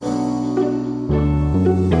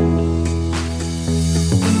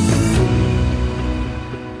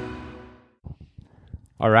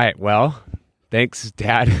All right. Well, thanks,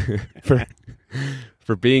 Dad,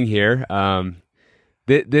 for being here.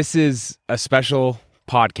 This is a special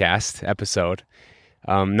podcast episode,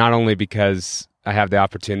 not only because I have the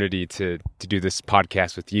opportunity to do this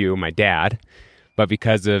podcast with you, my dad, but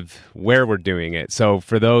because of where we're doing it. So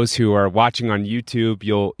for those who are watching on YouTube,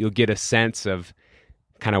 you'll get a sense of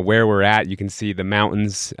kind of where we're at. You can see the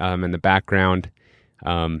mountains in the background,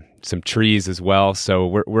 some trees as well. So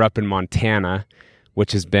we're up in Montana,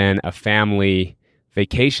 which has been a family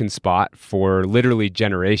vacation spot for literally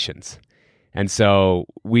generations. And so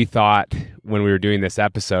we thought when we were doing this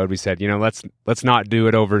episode, we said, let's not do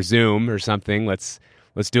it over Zoom or something. Let's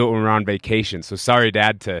do it when we're on vacation. So sorry,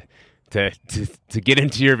 Dad, to get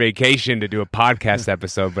into your vacation to do a podcast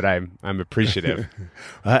episode, but I'm appreciative.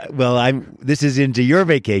 This is into your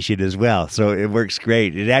vacation as well, so it works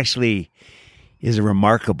great. It actually is a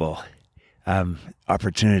remarkable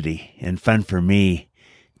opportunity and fun for me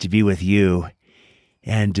to be with you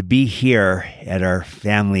and to be here at our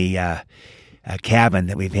family cabin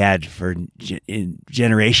that we've had for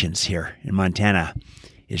generations here in Montana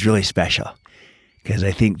is really special, because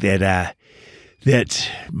I think that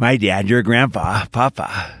my dad, your grandpa,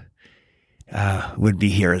 Papa, would be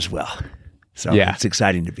here as well. So yeah. It's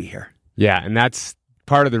exciting to be here. Yeah, and that's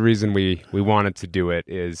part of the reason we wanted to do it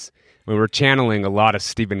is we're channeling a lot of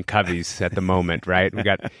Stephen Covey's at the moment, right? We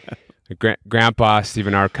got Grandpa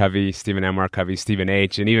Stephen R. Covey, Stephen M. R. Covey, Stephen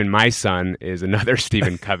H., and even my son is another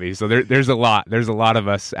Stephen Covey. So there's a lot. There's a lot of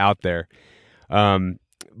us out there.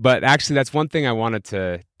 But actually, that's one thing I wanted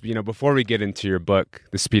to, before we get into your book,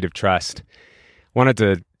 The Speed of Trust, wanted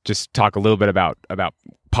to just talk a little bit about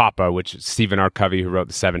Papa, which is Stephen R. Covey, who wrote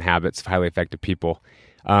The 7 Habits of Highly Effective People,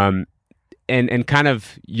 and kind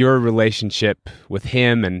of your relationship with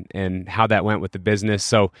him and how that went with the business.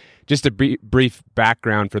 So just a brief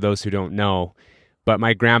background for those who don't know, but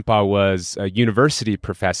my grandpa was a university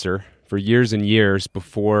professor for years and years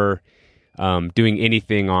before doing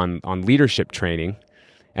anything on leadership training.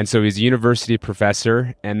 And so he's a university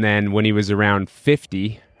professor, and then when he was around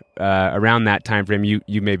 50, around that time frame,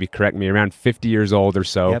 you maybe correct me, around 50 years old or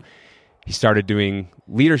so, Yep. He started doing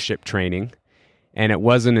leadership training. And it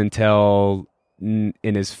wasn't until in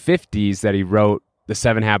his 50s that he wrote The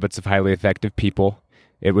 7 Habits of Highly Effective People.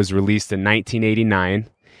 It was released in 1989.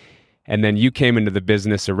 And then you came into the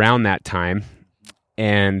business around that time,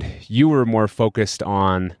 and you were more focused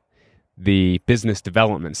on the business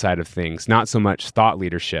development side of things, not so much thought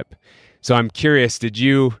leadership. So I'm curious, did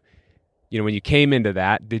you, when you came into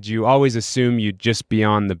that, did you always assume you'd just be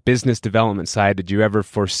on the business development side? Did you ever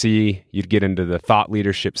foresee you'd get into the thought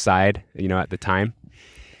leadership side, at the time?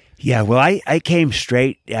 Yeah, well, I came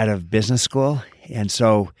straight out of business school, and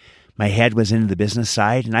so my head was into the business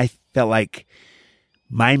side, and I felt like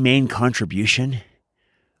my main contribution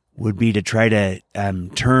would be to try to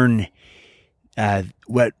turn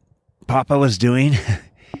what Papa was doing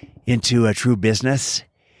into a true business.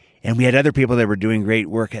 And we had other people that were doing great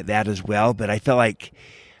work at that as well. But I felt like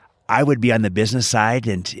I would be on the business side,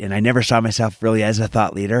 and I never saw myself really as a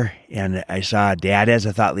thought leader. And I saw Dad as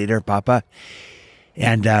a thought leader, Papa.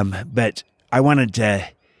 And but I wanted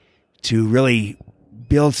to really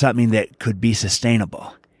build something that could be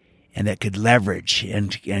sustainable and that could leverage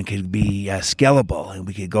and could be scalable, and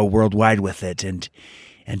we could go worldwide with it and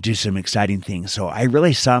do some exciting things. So I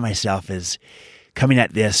really saw myself as coming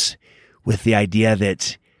at this with the idea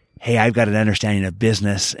that, hey, I've got an understanding of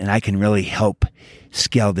business, and I can really help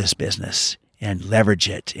scale this business and leverage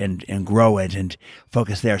it and grow it and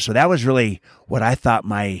focus there. So that was really what I thought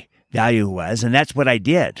my value was. And that's what I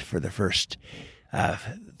did for the first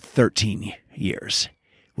 13 years,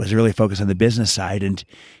 was really focus on the business side. And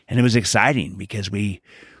it was exciting because we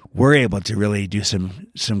were able to really do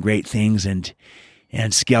some great things and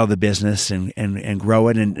scale the business and grow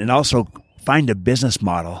it and also find a business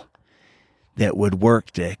model that would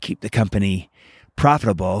work to keep the company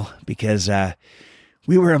profitable, because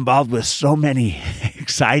we were involved with so many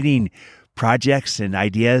exciting projects and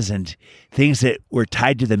ideas and things that were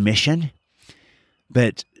tied to the mission,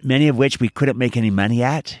 but many of which we couldn't make any money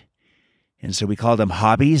at. And so we called them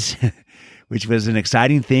hobbies, which was an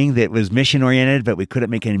exciting thing that was mission-oriented, but we couldn't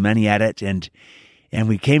make any money at it. And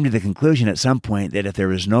we came to the conclusion at some point that if there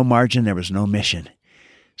was no margin, there was no mission.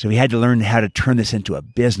 So we had to learn how to turn this into a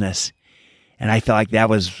business. And I felt like that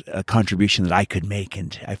was a contribution that I could make.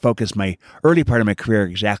 And I focused my early part of my career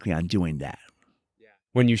exactly on doing that.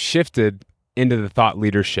 When you shifted into the thought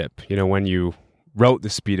leadership, when you wrote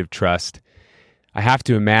The Speed of Trust, I have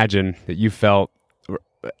to imagine that you felt,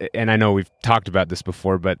 and I know we've talked about this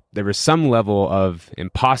before, but there was some level of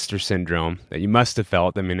imposter syndrome that you must have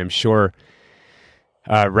felt. I mean, I'm sure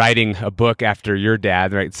writing a book after your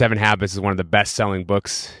dad, right? Seven Habits is one of the best-selling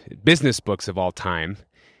books, business books of all time.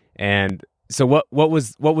 And so what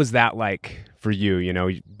was that like for you? You know,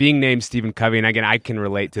 being named Stephen Covey, and again, I can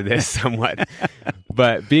relate to this somewhat,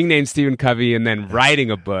 but being named Stephen Covey and then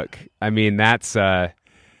writing a book, I mean, that's,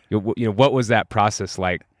 what was that process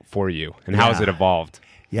like for you, and how has it evolved?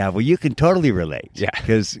 Yeah, well, you can totally relate. Yeah.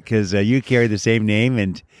 Because you carry the same name,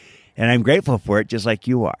 and I'm grateful for it, just like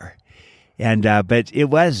you are. And but it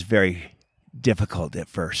was very difficult at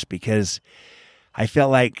first because I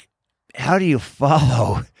felt like, how do you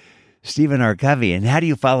follow Stephen R. Covey, and how do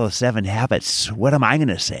you follow Seven Habits? What am I going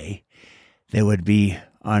to say that would be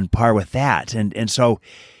on par with that? And so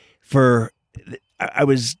I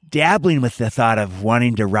was dabbling with the thought of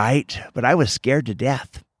wanting to write, but I was scared to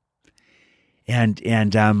death.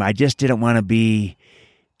 And I just didn't want to be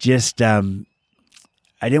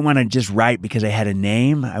I didn't want to just write because I had a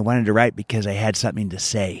name. I wanted to write because I had something to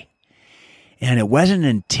say. And it wasn't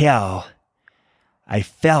until I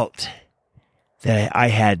felt that I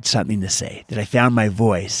had something to say, that I found my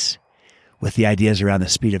voice with the ideas around the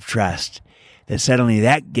speed of trust, that suddenly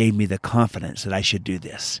that gave me the confidence that I should do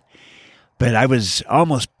this. But I was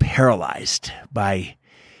almost paralyzed by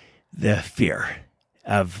the fear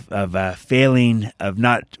of failing, of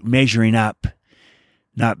not measuring up,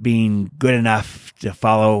 not being good enough to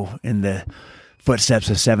follow in the footsteps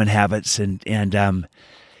of Seven Habits, and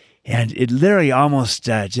it literally almost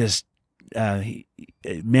just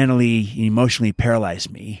mentally, emotionally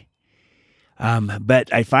paralyzed me.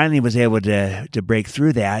 But I finally was able to break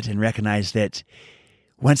through that and recognize that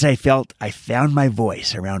once I found my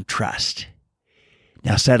voice around trust,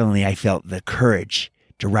 now suddenly I felt the courage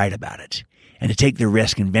to write about it and to take the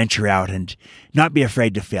risk and venture out and not be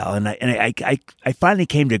afraid to fail. And I finally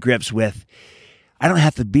came to grips with, I don't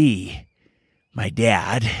have to be my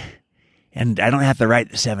dad, and I don't have to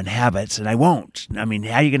write the Seven Habits, and I won't. I mean,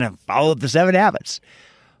 how are you going to follow the Seven Habits?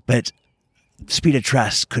 But Speed of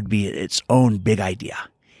Trust could be its own big idea.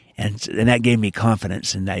 And that gave me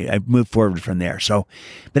confidence, and I moved forward from there. So,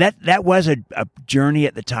 but that was a journey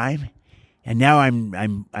at the time, and now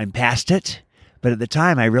I'm past it. But at the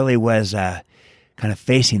time, I really was kind of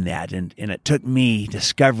facing that, and it took me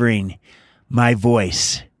discovering my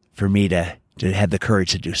voice for me to have the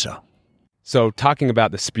courage to do so. So, talking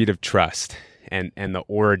about the Speed of Trust and the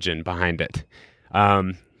origin behind it,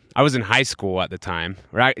 I was in high school at the time.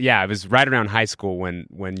 Right? Yeah, I was right around high school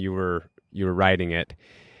when you were writing it.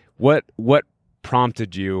 What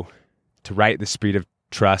prompted you to write the Speed of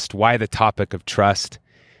Trust? Why the topic of trust?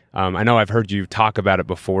 I know I've heard you talk about it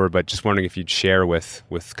before, but just wondering if you'd share with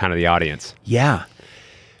kind of the audience. Yeah.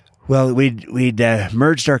 Well, we'd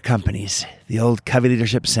merged our companies, the old Covey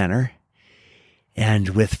Leadership Center, and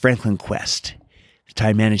with Franklin Quest, the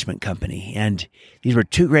time management company. And these were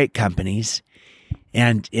two great companies,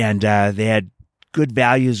 and they had good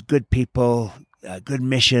values, good people, good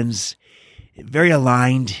missions, very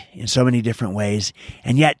aligned in so many different ways,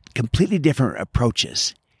 and yet completely different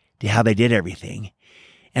approaches to how they did everything.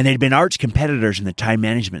 And they'd been arch competitors in the time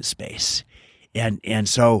management space. And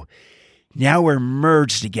so now we're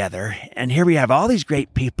merged together, and here we have all these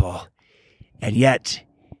great people, and yet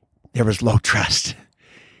there was low trust.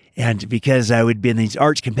 And because we'd been these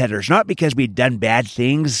arch competitors, not because we'd done bad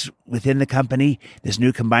things within the company, this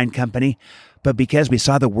new combined company, but because we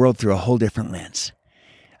saw the world through a whole different lens.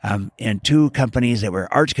 And two companies that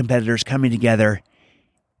were arch competitors coming together,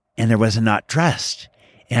 and there was not trust.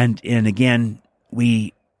 And again,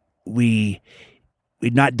 we'd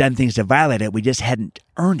not done things to violate it. We just hadn't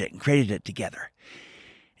earned it and created it together.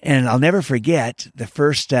 And I'll never forget the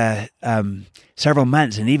first several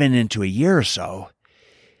months and even into a year or so,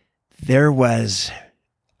 there was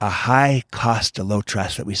a high cost to low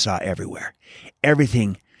trust that we saw everywhere.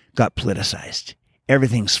 Everything got politicized.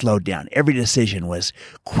 Everything slowed down. Every decision was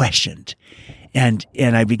questioned. And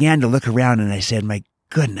I began to look around and I said, my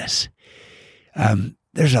goodness,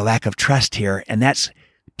 there's a lack of trust here, and that's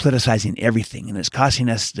politicizing everything, and it's causing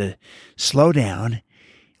us to slow down.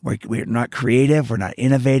 We're not creative, we're not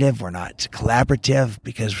innovative, we're not collaborative,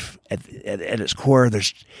 because at its core,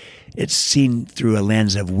 it's seen through a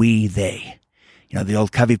lens of we, they. You know, the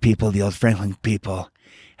old Covey people, the old Franklin people,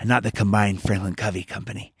 and not the combined Franklin Covey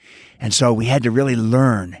company. And so we had to really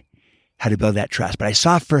learn how to build that trust. But I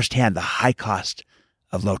saw firsthand the high cost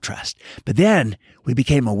of low trust. But then we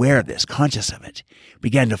became aware of this, conscious of it. We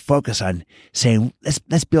began to focus on saying,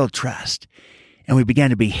 let's build trust. And we began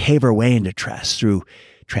to behave our way into trust through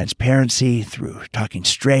transparency, through talking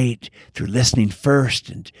straight, through listening first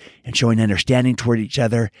and showing understanding toward each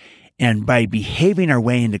other. And by behaving our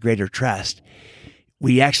way into greater trust,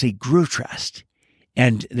 we actually grew trust.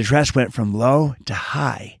 And the trust went from low to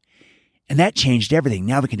high. And that changed everything.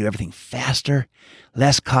 Now we can do everything faster,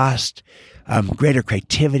 less cost, greater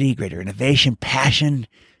creativity, greater innovation, passion,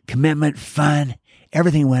 commitment, fun.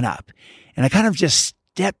 Everything went up. And I kind of just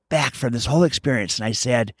stepped back from this whole experience and I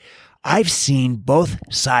said, I've seen both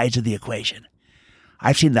sides of the equation.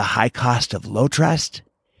 I've seen the high cost of low trust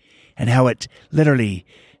and how it literally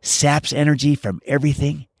saps energy from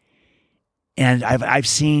everything. And I've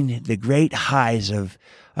seen the great highs of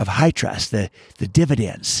high trust, the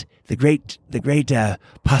dividends, the great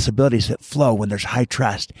possibilities that flow when there's high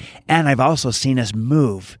trust. And I've also seen us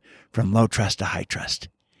move from low trust to high trust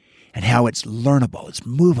and how it's learnable, it's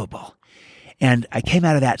movable. And I came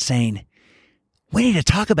out of that saying, we need to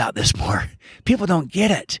talk about this more. People don't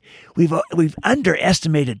get it. We've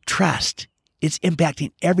underestimated trust. It's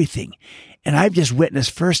impacting everything. And I've just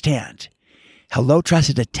witnessed firsthand how low trust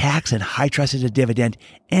is a tax and high trust is a dividend,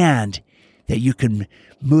 and that you can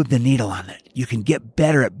move the needle on it. You can get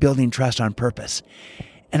better at building trust on purpose.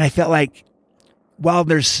 And I felt like while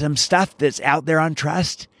there's some stuff that's out there on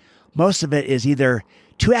trust, most of it is either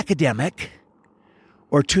too academic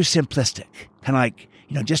or too simplistic. Kind of like,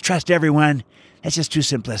 just trust everyone. That's just too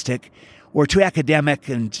simplistic, or too academic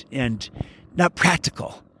and not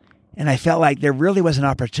practical. And I felt like there really was an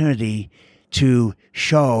opportunity to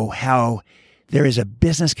show how there is a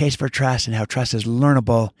business case for trust and how trust is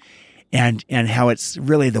learnable and how it's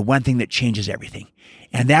really the one thing that changes everything.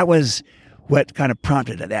 And that was what kind of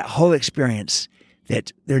prompted that whole experience,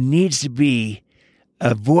 that there needs to be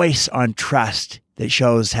a voice on trust that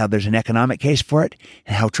shows how there's an economic case for it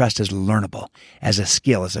and how trust is learnable as a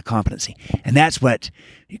skill, as a competency. And that's what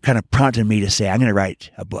kind of prompted me to say, I'm going to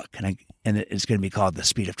write a book, and it's going to be called The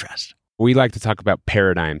Speed of Trust. We like to talk about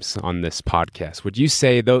paradigms on this podcast. Would you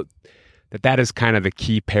say, though, that is kind of the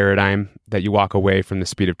key paradigm that you walk away from The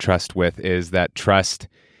Speed of Trust with, is that trust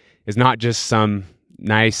is not just some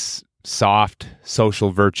nice, soft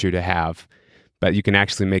social virtue to have, but you can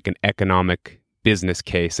actually make an economic business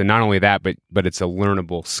case, and not only that, but it's a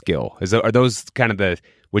learnable skill. Are those kind of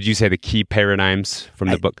would you say, the key paradigms from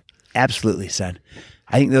the book? Absolutely, son.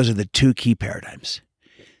 I think those are the two key paradigms.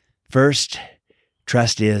 First,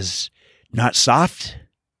 trust is not soft,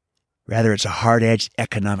 rather it's a hard-edged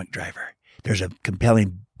economic driver. There's a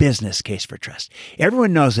compelling business case for trust.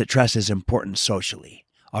 Everyone knows that trust is important socially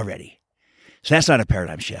already. So that's not a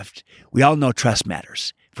paradigm shift. We all know trust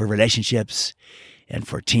matters for relationships and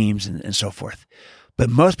for teams and so forth. But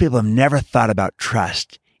most people have never thought about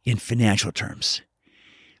trust in financial terms.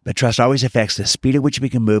 But trust always affects the speed at which we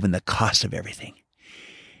can move and the cost of everything.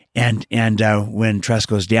 And when trust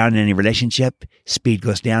goes down in any relationship, speed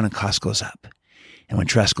goes down and cost goes up. And when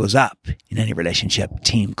trust goes up in any relationship,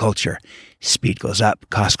 team, culture, speed goes up,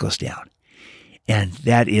 cost goes down. And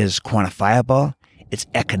that is quantifiable. It's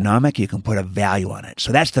economic. You can put a value on it.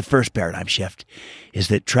 So that's the first paradigm shift, is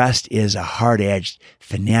that trust is a hard-edged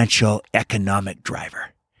financial economic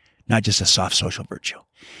driver, not just a soft social virtue.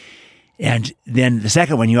 And then the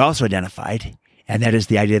second one you also identified, and that is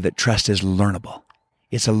the idea that trust is learnable.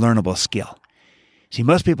 It's a learnable skill. See,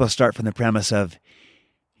 most people start from the premise of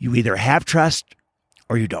you either have trust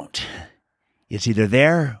or you don't. It's either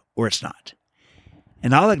there or it's not.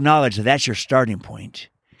 And I'll acknowledge that that's your starting point,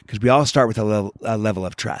 because we all start with a level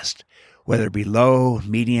of trust, whether it be low,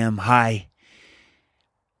 medium, high.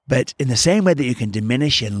 But in the same way that you can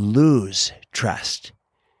diminish and lose trust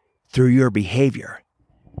through your behavior,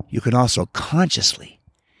 you can also consciously,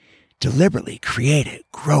 deliberately create it,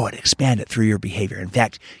 grow it, expand it through your behavior. In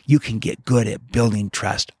fact, you can get good at building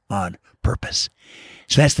trust on purpose.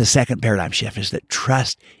 So that's the second paradigm shift, is that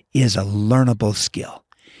trust is a learnable skill,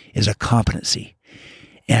 is a competency.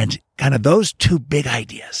 And kind of those two big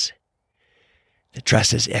ideas, that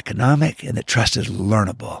trust is economic and that trust is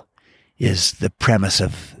learnable, is the premise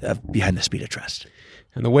of behind The Speed of Trust.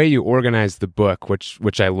 And the way you organize the book,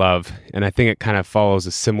 which I love, and I think it kind of follows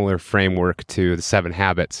a similar framework to the 7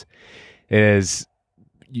 Habits, is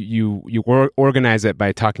you organize it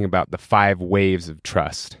by talking about the 5 waves of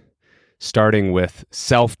trust, starting with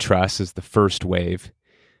self-trust as the first wave,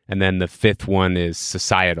 and then the 5th one is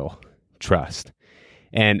societal trust.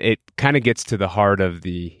 And it kind of gets to the heart of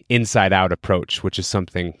the inside-out approach, which is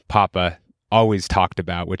something Papa always talked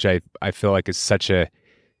about, which I feel like is such a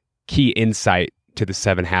key insight to the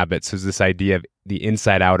 7 Habits, is this idea of the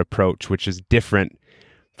inside-out approach, which is different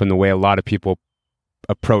from the way a lot of people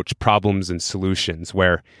approach problems and solutions,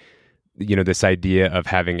 where, this idea of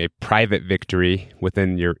having a private victory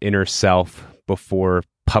within your inner self before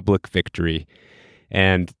public victory.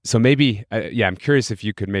 And so maybe, I'm curious if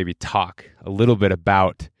you could maybe talk a little bit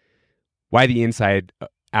about why the inside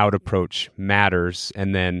out approach matters,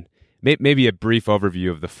 and then maybe a brief overview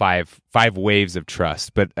of the five waves of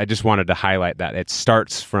trust. But I just wanted to highlight that it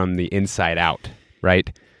starts from the inside out,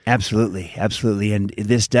 right? Absolutely. And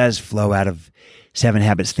this does flow out of 7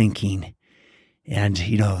 Habits thinking. And,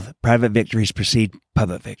 private victories precede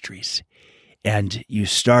public victories. And you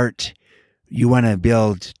want to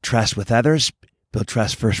build trust with others, build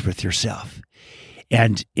trust first with yourself.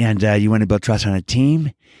 And you want to build trust on a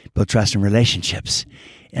team, build trust in relationships,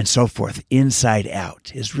 and so forth. Inside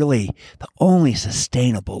out is really the only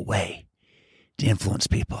sustainable way to influence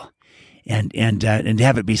people and to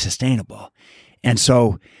have it be sustainable. And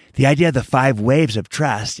so the idea of the 5 waves of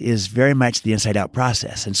trust is very much the inside out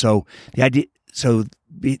process. And so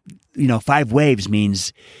 5 waves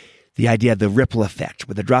means the idea of the ripple effect,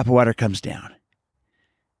 where the drop of water comes down.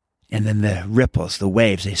 And then the ripples, the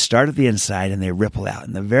waves, they start at the inside and they ripple out.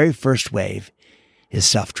 And the very first wave is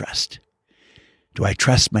self-trust. Do I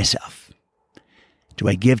trust myself? Do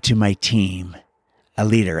I give to my team a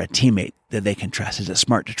leader, a teammate that they can trust? Is it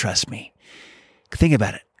smart to trust me? Think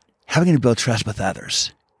about it. How are we going to build trust with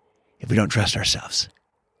others if we don't trust ourselves?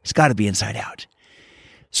 It's got to be inside out.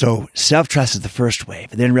 So self-trust is the first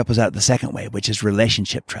wave. It then ripples out the second wave, which is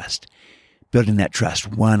relationship trust, building that trust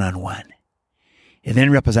one-on-one. It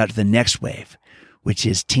then ripples out to the next wave, which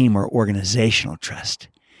is team or organizational trust.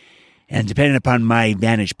 And depending upon my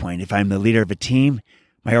vantage point, if I'm the leader of a team,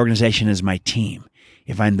 my organization is my team.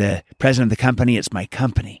 If I'm the president of the company, it's my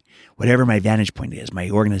company. Whatever my vantage point is, my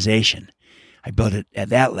organization, I build it at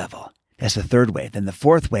that level. That's the third wave. Then the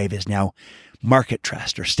fourth wave is now market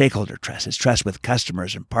trust or stakeholder trust. It's trust with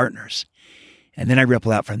customers and partners. And then I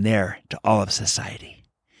ripple out from there to all of society.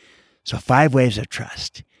 So 5 waves of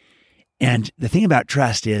trust. And the thing about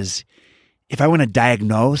trust is, if I want to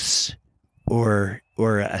diagnose or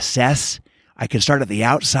assess, I can start at the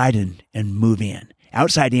outside and move in.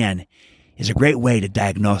 Outside in is a great way to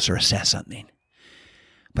diagnose or assess something.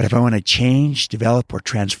 But if I want to change, develop, or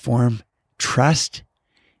transform trust,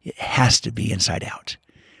 it has to be inside out.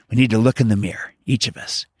 We need to look in the mirror, each of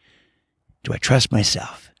us. Do I trust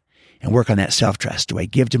myself? And work on that self-trust. Do I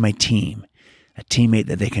give to my team a teammate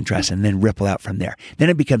that they can trust, and then ripple out from there? Then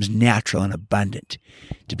it becomes natural and abundant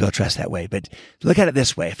to build trust that way. But look at it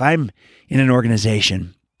this way. If I'm in an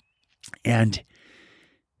organization and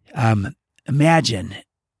imagine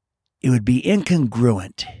it would be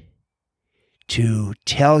incongruent to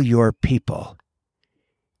tell your people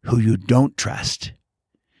who you don't trust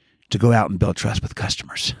to go out and build trust with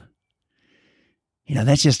customers.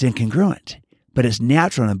 That's just incongruent. But it's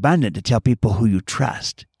natural and abundant to tell people who you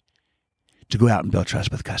trust to go out and build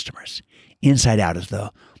trust with customers. Inside out is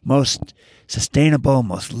the most sustainable,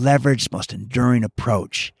 most leveraged, most enduring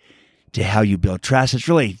approach to how you build trust. It's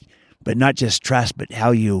really, but not just trust, but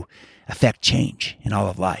how you affect change in all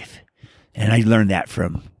of life. And I learned that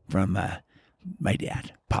from my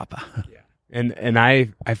dad, Papa. Yeah. And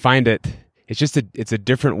I find it's a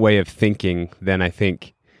different way of thinking than I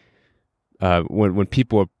think when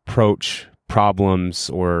people approach problems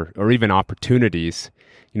or even opportunities.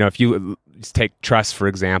 If you just take trust, for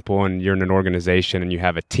example, and you're in an organization and you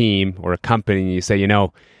have a team or a company, and you say,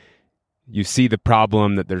 you see the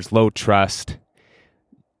problem that there's low trust.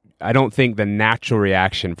 I don't think the natural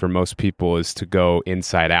reaction for most people is to go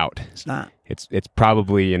inside out. It's not. It's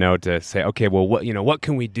probably, to say, okay, well, what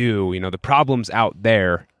can we do? The problem's out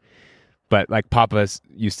there. But like Papa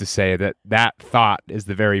used to say, that thought is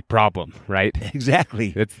the very problem, right?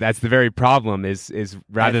 Exactly. That's the very problem is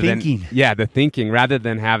rather than the thinking, rather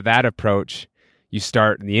than have that approach, you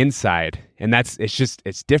start in the inside. And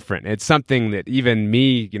it's different. It's something that even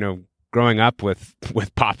me, growing up with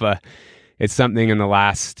Papa, it's something in the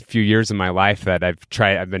last few years of my life that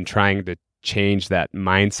I've been trying to change that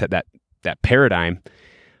mindset, that paradigm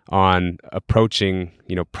on approaching,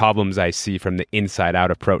 problems I see from the inside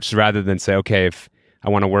out approach. So rather than say, okay, if I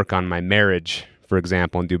want to work on my marriage, for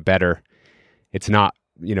example, and do better, it's not,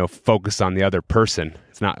 focus on the other person.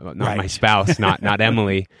 It's not right. My spouse, not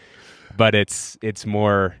Emily, but it's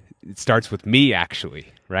more, it starts with me actually.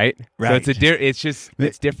 Right. Right. So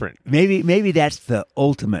it's different. Maybe that's the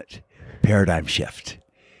ultimate paradigm shift,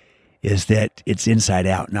 is that it's inside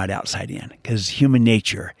out, not outside in, because human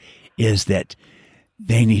nature is that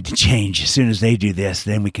they need to change. As soon as they do this,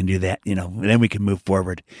 then we can do that, then we can move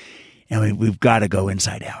forward. And we've got to go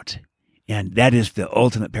inside out. And that is the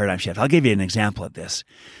ultimate paradigm shift. I'll give you an example of this.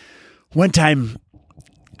 One time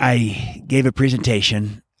I gave a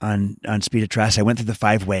presentation on Speed of Trust. I went through the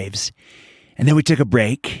 5 waves, and then we took a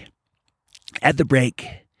break. At the break,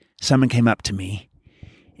 someone came up to me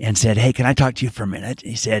and said, "Hey, can I talk to you for a minute?"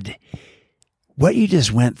 He said, what you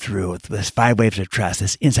just went through with this 5 waves of trust,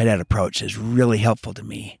 this inside out approach, is really helpful to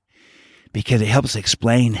me because it helps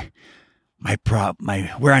explain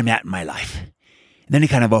where I'm at in my life. And then he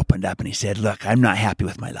kind of opened up and he said, look, I'm not happy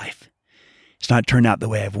with my life. It's not turned out the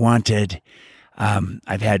way I've wanted.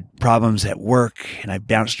 I've had problems at work and I've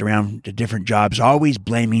bounced around to different jobs, always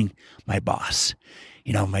blaming my boss.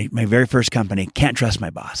 You know, my very first company, can't trust my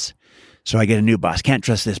boss. So I get a new boss, can't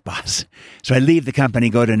trust this boss. So I leave the company,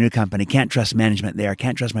 go to a new company, can't trust management there,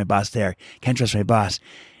 can't trust my boss there, can't trust my boss.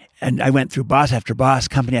 And I went through boss after boss,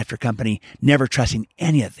 company after company, never trusting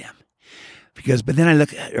any of them. But then I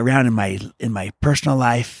look around in my personal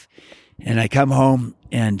life and I come home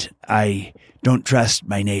and I don't trust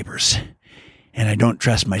my neighbors and I don't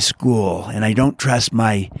trust my school and I don't trust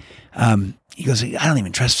he goes, I don't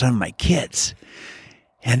even trust some of my kids.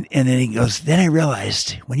 And then he goes, then I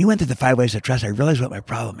realized when you went through the 5 waves of trust, I realized what my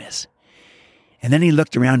problem is. And then he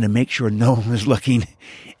looked around to make sure no one was looking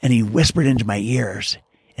and he whispered into my ears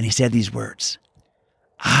and he said these words,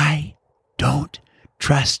 I don't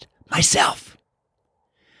trust myself.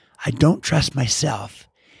 I don't trust myself.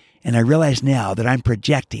 And I realize now that I'm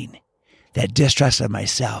projecting that distrust of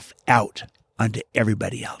myself out onto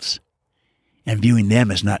everybody else and viewing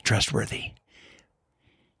them as not trustworthy.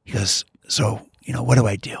 He goes, so, what do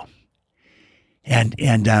I do? And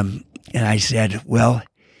I said, well,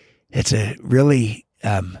 it's a really,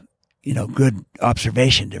 good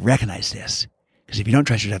observation to recognize this. Because if you don't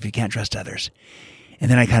trust yourself, you can't trust others.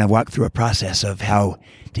 And then I kind of walked through a process of how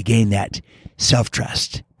to gain that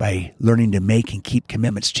self-trust by learning to make and keep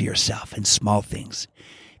commitments to yourself, and small things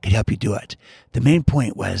could help you do it. The main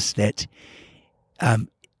point was that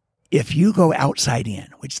if you go outside in,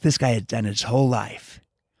 which this guy had done his whole life,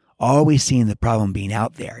 always seeing the problem being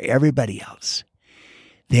out there, everybody else,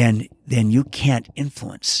 then you can't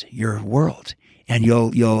influence your world. And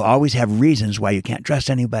you'll always have reasons why you can't trust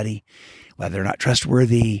anybody, why they're not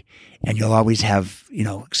trustworthy, and you'll always have,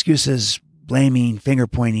 excuses, blaming, finger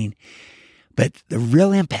pointing. But the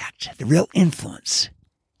real impact, the real influence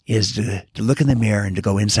is to look in the mirror and to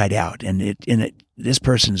go inside out. And this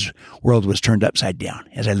person's world was turned upside down,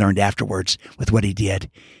 as I learned afterwards with what he did,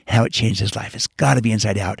 how it changed his life. It's got to be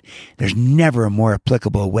inside out. There's never a more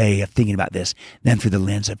applicable way of thinking about this than through the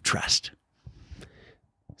lens of trust.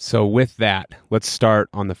 So with that, let's start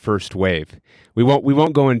on the first wave. We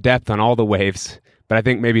won't go in depth on all the waves, but I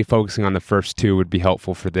think maybe focusing on the first 2 would be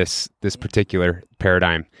helpful for this particular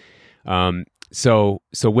paradigm. So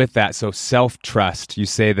with that, self-trust, you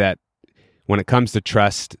say that when it comes to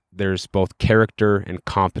trust, there's both character and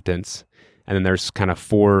competence, and then there's kind of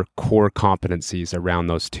 4 core competencies around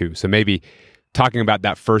those 2. So maybe talking about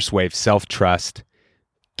that first wave, self-trust,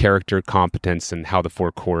 character, competence, and how the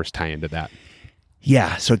 4 cores tie into that.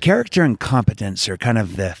 Yeah, so character and competence are kind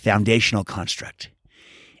of the foundational construct.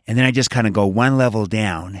 And then I just kind of go one level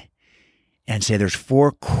down and say there's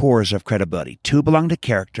 4 cores of credibility. 2 belong to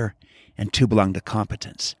character and 2 belong to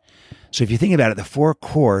competence. So if you think about it, the 4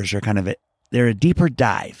 cores are they're a deeper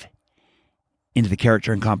dive into the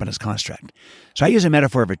character and competence construct. So I use a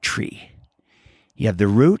metaphor of a tree. You have the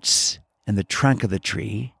roots and the trunk of the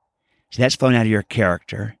tree. See, that's flowing out of your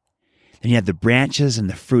character. Then you have the branches and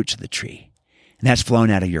the fruits of the tree. And that's flown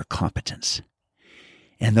out of your competence.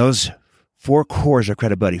 And those 4 cores of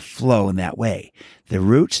credibility flow in that way. The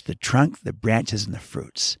roots, the trunk, the branches, and the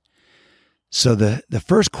fruits. So the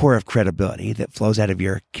first core of credibility that flows out of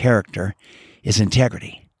your character is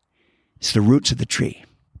integrity. It's the roots of the tree.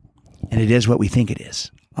 And it is what we think it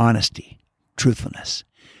is. Honesty, truthfulness,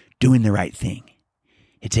 doing the right thing.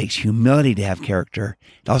 It takes humility to have character.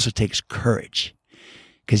 It also takes courage.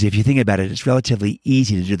 Because if you think about it, it's relatively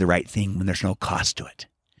easy to do the right thing when there's no cost to it.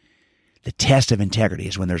 The test of integrity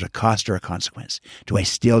is when there's a cost or a consequence. Do I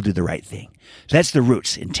still do the right thing? So that's the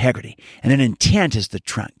roots, integrity. And then intent is the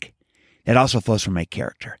trunk. That also flows from my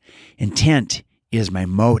character. Intent is my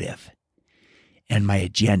motive and my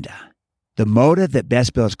agenda. The motive that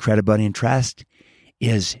best builds credibility and trust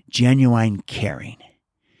is genuine caring.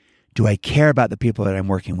 Do I care about the people that I'm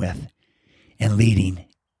working with and leading,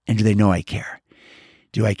 and do they know I care?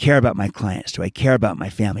 Do I care about my clients? Do I care about my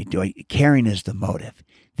family? Caring is the motive.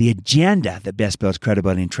 The agenda that best builds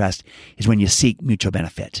credibility and trust is when you seek mutual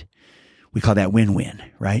benefit. We call that win-win,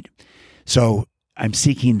 right? So I'm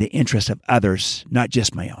seeking the interest of others, not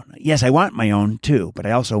just my own. Yes, I want my own too, but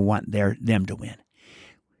I also want them to win.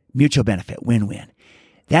 Mutual benefit, win-win.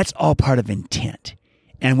 That's all part of intent.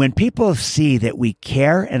 And when people see that we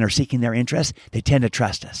care and are seeking their interest, they tend to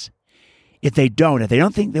trust us. If they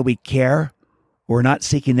don't think that we care, we're not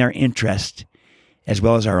seeking their interest as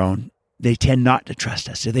well as our own, they tend not to trust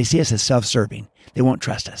us. If they see us as self-serving, they won't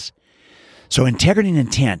trust us. So integrity and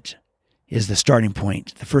intent is the starting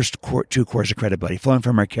point, the first two cores of credibility, flowing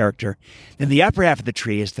from our character. Then the upper half of the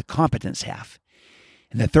tree is the competence half.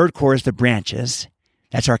 And the third core is the branches.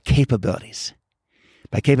 That's our capabilities.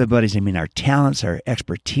 By capabilities, I mean our talents, our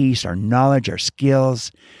expertise, our knowledge, our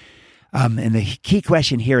skills. And the key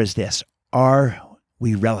question here is this: are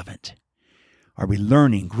we relevant? Are we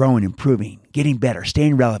learning, growing, improving, getting better,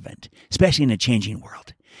 staying relevant, especially in a changing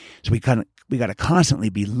world? So we got to constantly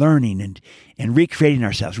be learning and recreating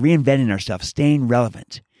ourselves, reinventing ourselves, staying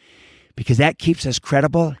relevant, because that keeps us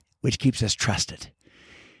credible, which keeps us trusted.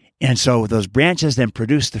 And so those branches then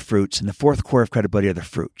produce the fruits, and the fourth core of credibility are the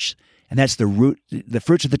fruits. And that's the root, the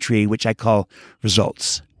fruits of the tree, which I call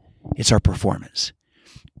results. It's our performance.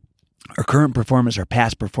 Our current performance, our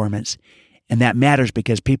past performance. And that matters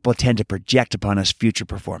because people tend to project upon us future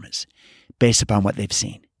performance based upon what they've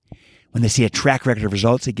seen. When they see a track record of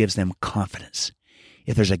results, it gives them confidence.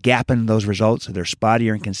 If there's a gap in those results, or they're spotty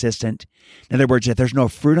or inconsistent, in other words, if there's no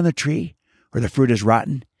fruit on the tree or the fruit is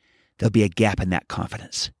rotten, there'll be a gap in that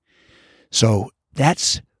confidence. So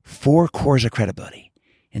that's 4 cores of credibility: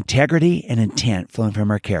 integrity and intent flowing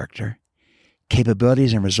from our character,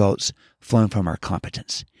 capabilities and results flowing from our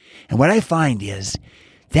competence. And what I find is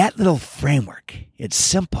that little framework, it's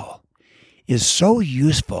simple, is so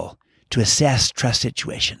useful to assess trust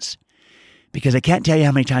situations. Because I can't tell you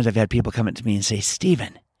how many times I've had people come up to me and say,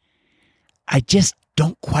 Stephen, I just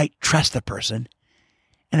don't quite trust the person,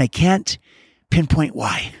 and I can't pinpoint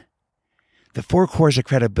why. The 4 cores of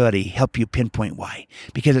credibility help you pinpoint why.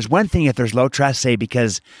 Because it's one thing if there's low trust, say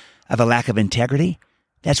because of a lack of integrity,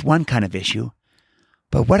 that's one kind of issue.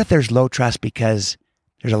 But what if there's low trust because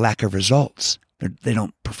there's a lack of results? They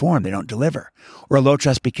don't perform, they don't deliver. Or a low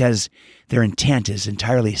trust because their intent is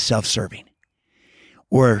entirely self-serving.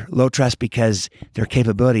 Or low trust because their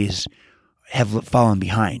capabilities have fallen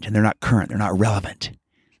behind and they're not current, they're not relevant.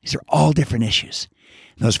 These are all different issues.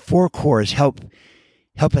 And those 4 cores help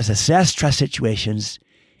us assess trust situations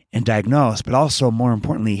and diagnose, but also more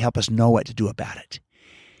importantly, help us know what to do about it.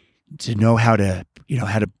 To know how to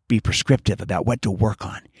be prescriptive about what to work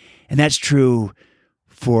on. And that's true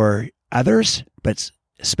for others, but it's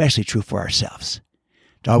especially true for ourselves.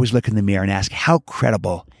 To always look in the mirror and ask, how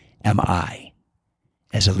credible am I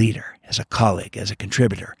as a leader, as a colleague, as a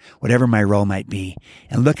contributor, whatever my role might be,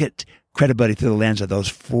 and look at credibility through the lens of those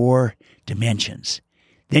 4 dimensions.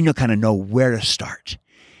 Then you'll kind of know where to start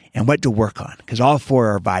and what to work on, because all 4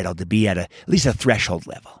 are vital to be at least a threshold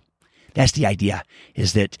level. That's the idea,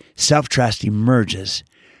 is that self-trust emerges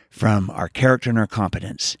from our character and our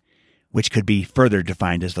competence, which could be further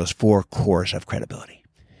defined as those 4 cores of credibility.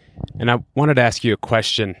 And I wanted to ask you a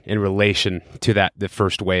question in relation to that, the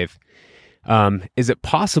first wave. Is it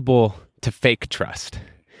possible to fake trust?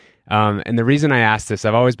 And the reason I asked this,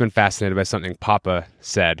 I've always been fascinated by something Papa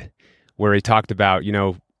said, where he talked about,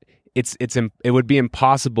 it would be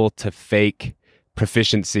impossible to fake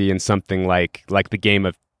proficiency in something like the game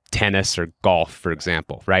of tennis or golf, for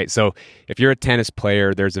example, right? So if you're a tennis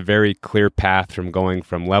player, there's a very clear path from going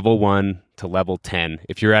from level 1 to level 10.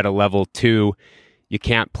 If you're at a level 2, you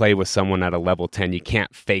can't play with someone at a level 10. You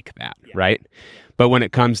can't fake that, right? But when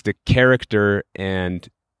it comes to character and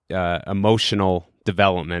emotional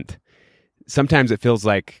development, sometimes it feels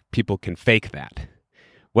like people can fake that.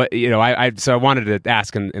 So I wanted to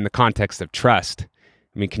ask in the context of trust.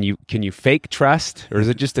 I mean, can you fake trust, or is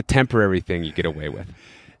it just a temporary thing you get away with?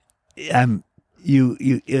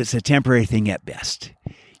 It's a temporary thing at best.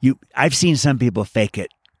 I've seen some people fake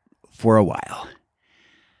it for a while,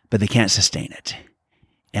 but they can't sustain it.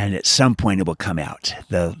 And at some point it will come out.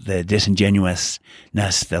 The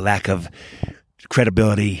disingenuousness, the lack of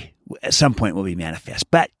credibility, at some point will be manifest.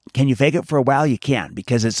 But can you fake it for a while? You can,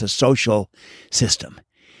 because it's a social system.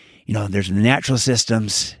 There's the natural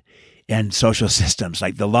systems and social systems.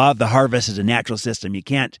 Like the law of the harvest is a natural system. You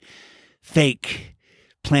can't fake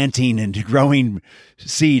planting and growing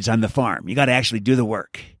seeds on the farm. You got to actually do the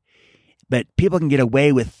work. But people can get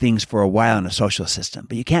away with things for a while in a social system,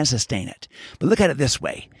 but you can't sustain it. But look at it this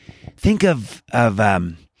way. Think of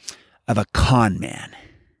a con man.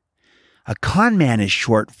 A con man is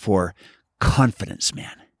short for confidence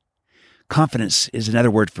man. Confidence is another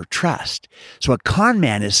word for trust. So a con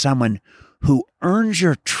man is someone who earns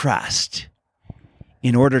your trust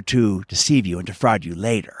in order to deceive you and defraud you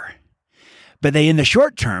later. But they, in the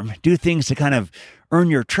short term, do things to kind of earn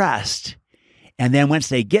your trust. And then once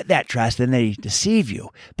they get that trust, then they deceive you.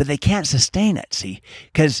 But they can't sustain it, see,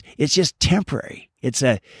 because it's just temporary. It's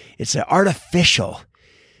an artificial,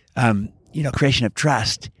 creation of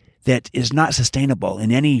trust that is not sustainable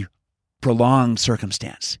in any prolonged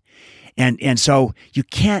circumstance. And so you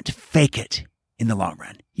can't fake it in the long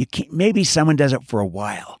run. You can't, maybe someone does it for a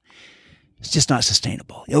while. It's just not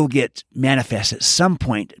sustainable. It'll get manifest at some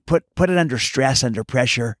point. Put it under stress, under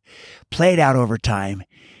pressure, play it out over time,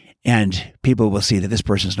 and people will see that this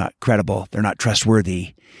person's not credible. They're not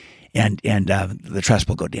trustworthy, and the trust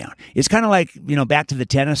will go down. It's kind of like, back to the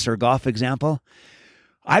tennis or golf example.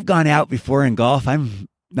 I've gone out before in golf. I'm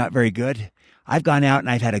not very good. I've gone out and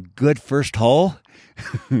I've had a good first hole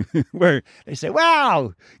where they say,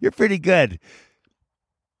 "Wow, you're pretty good.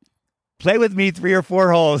 Play with me 3 or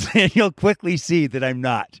 4 holes and you'll quickly see that I'm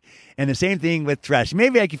not." And the same thing with trust.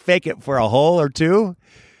 Maybe I could fake it for a hole or 2,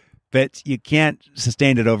 but you can't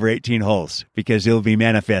sustain it over 18 holes because it'll be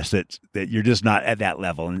manifest that you're just not at that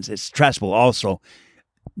level. And trust will also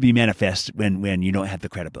be manifest when you don't have the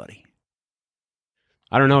credibility.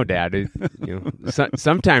 I don't know, Dad.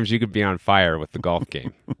 Sometimes you could be on fire with the golf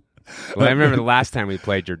game. Well, I remember the last time we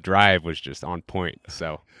played, your drive was just on point.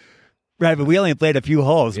 So, right, but we only played a few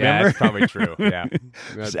holes. Yeah, remember? that's probably true. Yeah,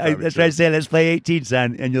 that's why I say let's play 18,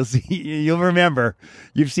 son, and you'll see. You'll remember.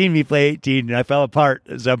 You've seen me play 18, and I fell apart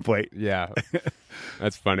at some point. Yeah,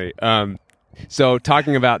 that's funny. So,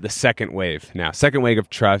 talking about the second wave now, second wave of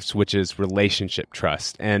trust, which is relationship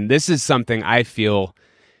trust, and this is something I feel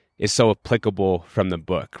is so applicable from the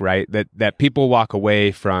book, right? That people walk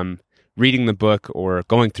away from reading the book or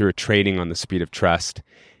going through a training on the speed of trust,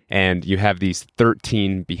 and you have these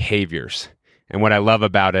 13 behaviors. And what I love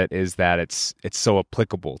about it is that it's so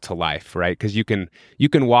applicable to life, right? Because you can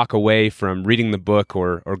walk away from reading the book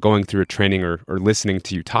or going through a training or listening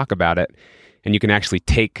to you talk about it, and you can actually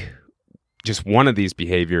take just one of these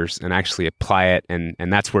behaviors and actually apply it,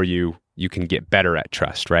 and that's where you can get better at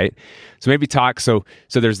trust, right? So maybe talk. So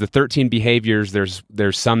there's the 13 behaviors.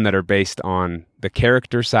 There's some that are based on the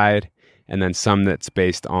character side, and then some that's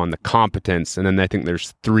based on the competence, and then I think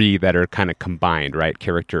there's 3 that are kind of combined, right?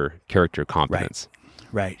 Character, competence.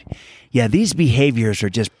 Right. Yeah, these behaviors are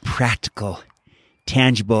just practical,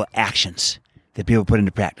 tangible actions that people put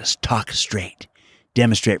into practice. Talk straight,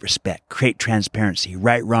 demonstrate respect, create transparency,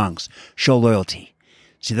 right wrongs, show loyalty.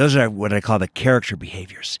 See, those are what I call the character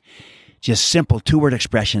behaviors. Just simple 2-word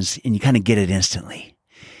expressions, and you kind of get it instantly.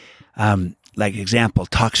 Like example,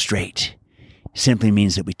 talk straight simply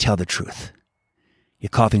means that we tell the truth. You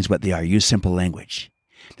call things what they are. Use simple language.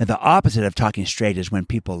 Now, the opposite of talking straight is when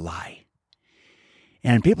people lie.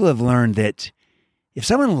 And people have learned that if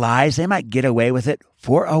someone lies, they might get away with it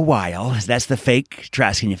for a while. That's the fake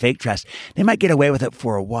trust. Can you fake trust? They might get away with it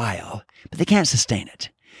for a while, but they can't sustain it.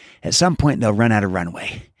 At some point, they'll run out of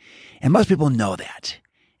runway. And most people know that.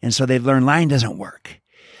 And so they've learned lying doesn't work.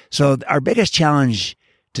 So our biggest challenge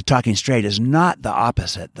to talking straight is not the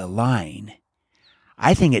opposite, the lying.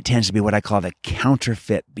 I think it tends to be what I call the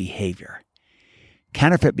counterfeit behavior.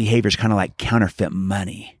 Counterfeit behavior is kind of like counterfeit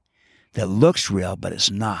money that looks real, but it's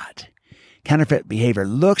not. Counterfeit behavior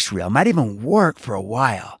looks real, might even work for a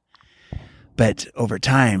while, but over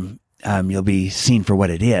time, you'll be seen for what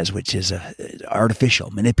it is, which is artificial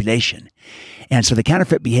manipulation. And so the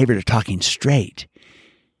counterfeit behavior to talking straight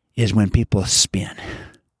is when people spin,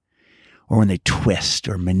 or when they twist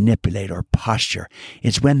or manipulate or posture.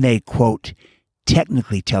 It's when they, quote,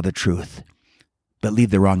 technically tell the truth, but leave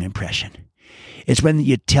the wrong impression. It's when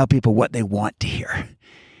you tell people what they want to hear,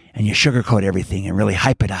 and you sugarcoat everything and really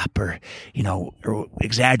hype it up or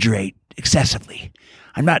exaggerate excessively.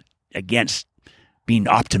 I'm not against being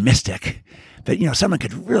optimistic, but someone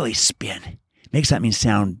could really spin, make something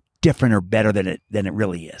sound different or better than it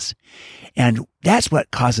really is. And that's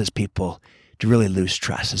what causes people to really lose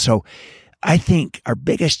trust. And so I think our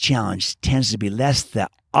biggest challenge tends to be less the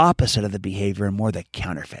opposite of the behavior and more the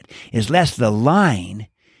counterfeit. Is less the lying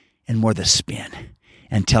and more the spin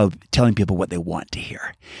and telling people what they want to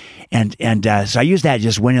hear. And so I use that as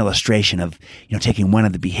just one illustration of, taking one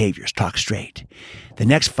of the behaviors, talk straight. The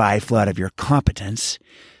next 5 flow out of your competence.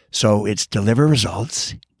 So it's deliver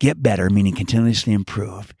results, get better, meaning continuously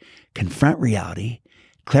improve, confront reality,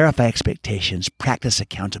 clarify expectations, practice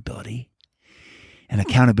accountability. And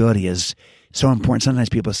accountability is so important. Sometimes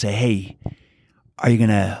people say, hey, are you going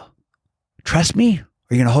to trust me or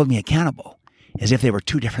are you going to hold me accountable? As if they were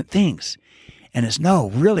 2 different things. And it's no,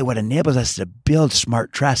 really what enables us to build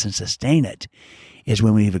smart trust and sustain it is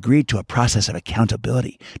when we've agreed to a process of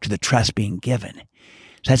accountability to the trust being given.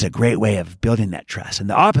 So that's a great way of building that trust. And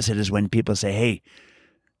the opposite is when people say, hey,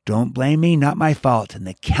 don't blame me, not my fault. And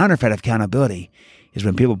the counterfeit of accountability is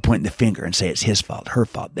when people point the finger and say it's his fault, her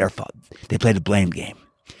fault, their fault. They play the blame game.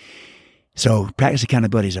 So practice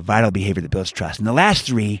accountability is a vital behavior that builds trust. And the last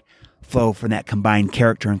 3 flow from that combined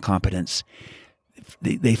character and competence.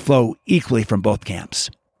 They flow equally from both camps.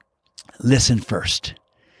 Listen first.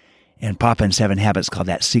 And Papa in 7 Habits called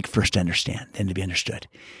that seek first to understand, then to be understood.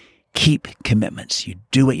 Keep commitments. You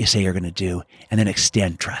do what you say you're going to do, and then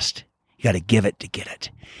extend trust. You got to give it to get it.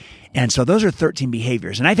 And so those are 13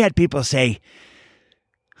 behaviors. And I've had people say,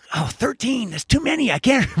 13, that's too many. I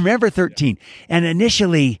can't remember 13. And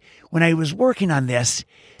initially, when I was working on this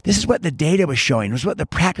is what the data was showing, was what the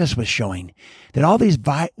practice was showing, that all these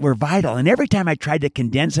were vital. And every time I tried to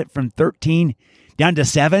condense it from 13 down to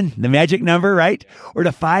 7, the magic number, right? Or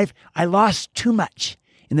to 5, I lost too much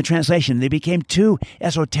in the translation. They became too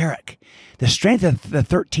esoteric. The strength of the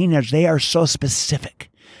 13 is they are so specific,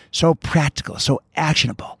 so practical, so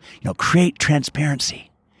actionable. Create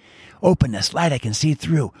transparency, openness, light I can see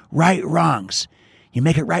through, right wrongs. You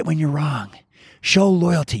make it right when you're wrong. Show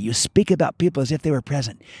loyalty. You speak about people as if they were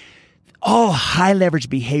present. All high leverage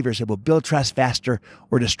behaviors that will build trust faster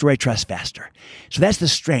or destroy trust faster. So that's the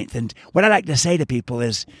strength. And what I like to say to people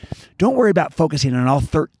is, don't worry about focusing on all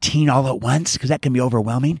 13 all at once, because that can be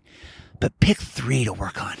overwhelming, but pick 3 to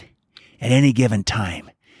work on at any given time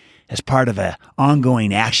as part of an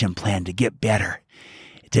ongoing action plan to get better.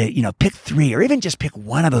 To, pick 3 or even just pick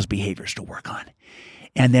one of those behaviors to work on.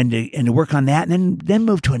 And then to work on that, and then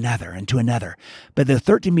move to another and to another. But the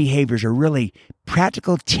 13 behaviors are really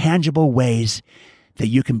practical, tangible ways that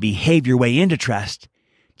you can behave your way into trust,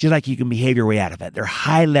 just like you can behave your way out of it. They're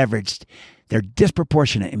high leveraged. They're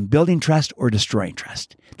disproportionate in building trust or destroying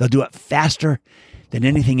trust. They'll do it faster than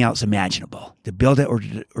anything else imaginable, to build it or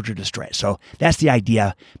to destroy it. So that's the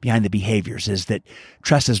idea behind the behaviors, is that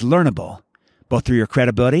trust is learnable, both through your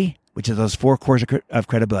credibility, which is those 4 cores of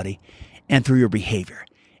credibility, and through your behavior.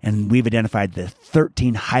 And we've identified the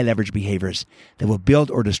 13 high leverage behaviors that will build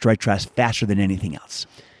or destroy trust faster than anything else.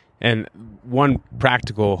 And one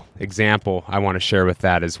practical example I want to share with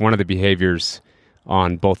that is one of the behaviors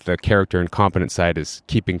on both the character and competence side is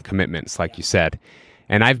keeping commitments, like you said.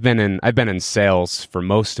 And I've been in sales for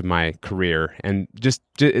most of my career, and this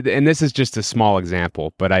is just a small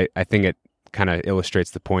example, but I think it kind of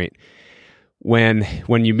illustrates the point. When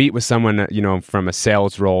you meet with someone, from a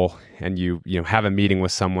sales role, and you have a meeting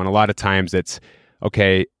with someone, a lot of times it's,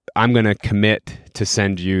 okay, I'm going to commit to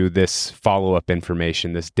send you this follow-up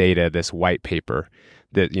information, this data, this white paper,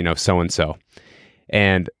 that, so-and-so.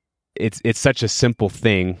 And it's such a simple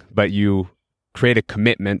thing, but you create a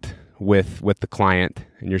commitment with the client,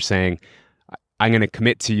 and you're saying, I'm going to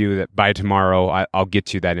commit to you that by tomorrow I'll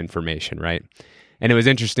get you that information, right? And it was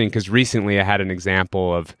interesting because recently I had an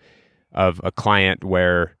example of a client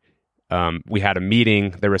where we had a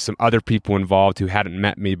meeting. There were some other people involved who hadn't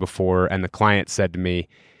met me before, and the client said to me,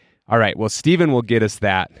 all right, well, Stephen will get us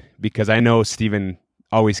that because I know Stephen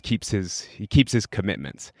always keeps his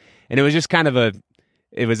commitments. And it was just kind of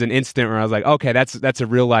it was an instant where I was like, okay, that's a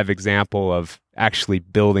real live example of actually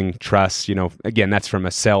building trust. Again, that's from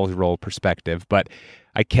a sales role perspective, but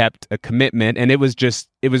I kept a commitment, and it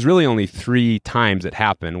was really only 3 times it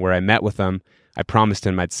happened where I met with him. I promised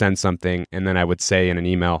him I'd send something, and then I would say in an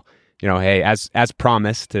email, hey, as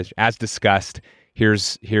promised, as discussed,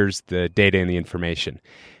 here's the data and the information.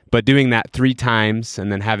 But doing that 3 times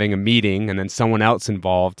and then having a meeting and then someone else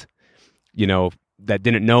involved, that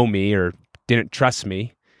didn't know me or didn't trust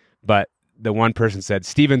me, but the one person said,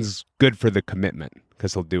 Stephen's good for the commitment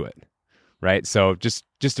because he'll do it, right? So just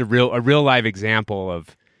a real live example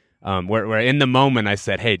of where in the moment I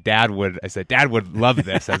said, hey, Dad would love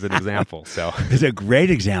this as an example. So it's a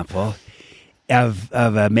great example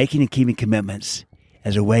of making and keeping commitments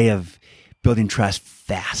as a way of building trust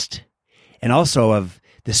fast, and also of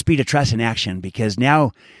the speed of trust in action, because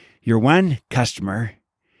now your one customer,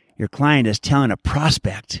 your client, is telling a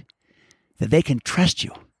prospect that they can trust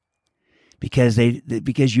you because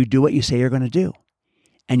you do what you say you're going to do,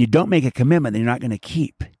 and you don't make a commitment that you're not going to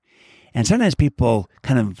keep. And sometimes people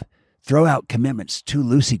kind of throw out commitments too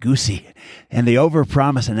loosey-goosey, and they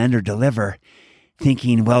overpromise and underdeliver,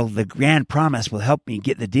 thinking, well, the grand promise will help me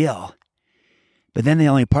get the deal. But then they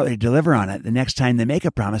only partly deliver on it. The next time they make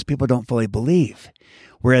a promise, people don't fully believe.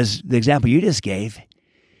 Whereas the example you just gave,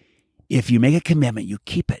 if you make a commitment, you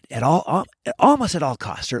keep it almost at all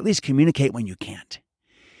costs, or at least communicate when you can't.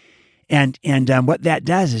 And what that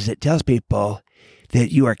does is it tells people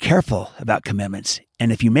that you are careful about commitments,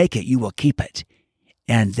 and if you make it, you will keep it.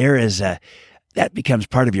 And that becomes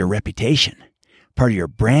part of your reputation, part of your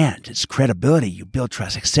brand. It's credibility. You build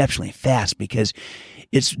trust exceptionally fast because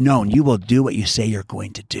it's known you will do what you say you're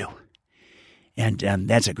going to do. And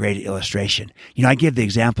that's a great illustration. I give the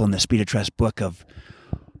example in the Speed of Trust book of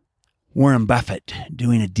Warren Buffett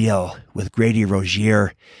doing a deal with Grady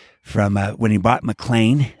Rozier from when he bought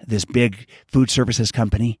McLean, this big food services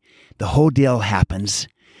company. The whole deal happens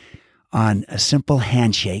on a simple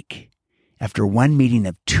handshake after one meeting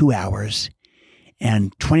of 2 hours.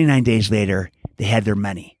 And 29 days later, they had their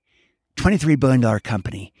money. $23 billion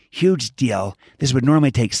company, huge deal. This would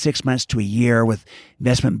normally take 6 months to a year with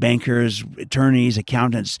investment bankers, attorneys,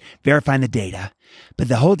 accountants verifying the data. But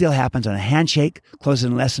the whole deal happens on a handshake, closes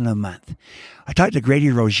in less than a month. I talked to Grady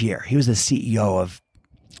Rozier. He was the CEO of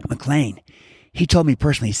McLean. He told me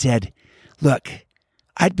personally, he said, look,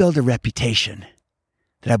 I'd build a reputation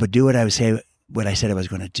that I would do what I said I was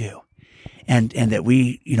going to do. And that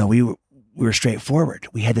we were straightforward.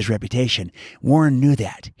 We had this reputation. Warren knew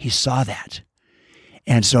that. He saw that.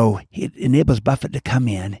 And so it enables Buffett to come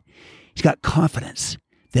in. He's got confidence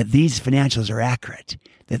that these financials are accurate,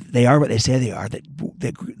 that they are what they say they are,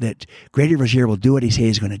 that Grady Rozier will do what he says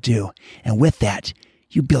he's going to do. And with that,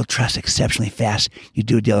 you build trust exceptionally fast. You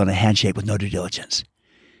do a deal on a handshake with no due diligence.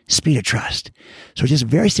 Speed of trust. So just a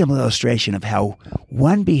very simple illustration of how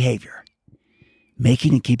one behavior,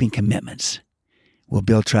 making and keeping commitments, will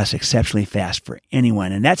build trust exceptionally fast for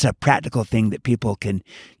anyone. And that's a practical thing that people can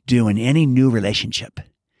do in any new relationship.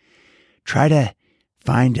 Try to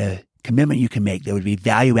find a commitment you can make that would be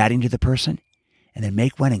value adding to the person, and then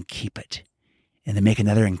make one and keep it. And then make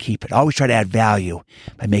another and keep it. Always try to add value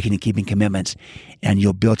by making and keeping commitments, and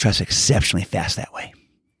you'll build trust exceptionally fast that way.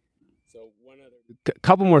 So a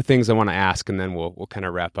couple more things I want to ask, and then we'll kind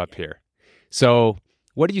of wrap up here. So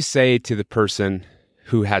what do you say to the person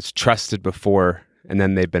who has trusted before and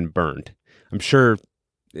then they've been burned? I'm sure,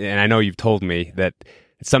 and I know you've told me that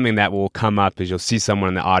it's something that will come up as you'll see someone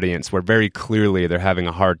in the audience where very clearly they're having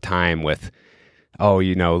a hard time with,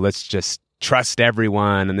 let's just trust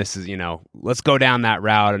everyone. And this is, let's go down that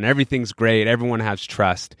route and everything's great. Everyone has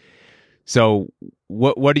trust. So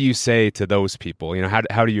what do you say to those people?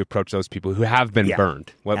 How do you approach those people who have been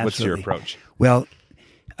burned? What's your approach? Well,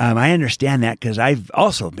 I understand that because I've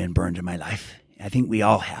also been burned in my life. I think we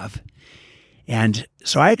all have. And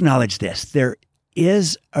so I acknowledge this. There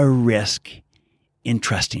is a risk in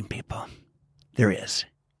trusting people. There is.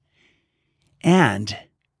 And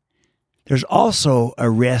there's also a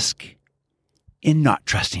risk in not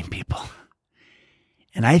trusting people.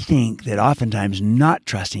 And I think that oftentimes not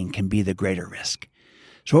trusting can be the greater risk.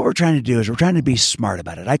 So what we're trying to do is we're trying to be smart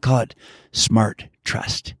about it. I call it smart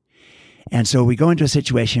trust. And so we go into a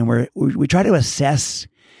situation where we try to assess,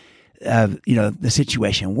 the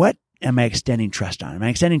situation. What am I extending trust on? Am I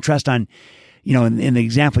extending trust on, in the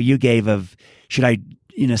example you gave of, should I,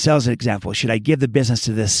 sales example, should I give the business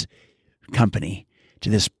to this company, to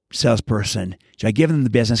this salesperson? Should I give them the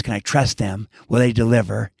business? Can I trust them? Will they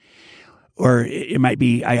deliver? Or it might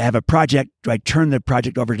be, I have a project. Do I turn the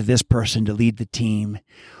project over to this person to lead the team?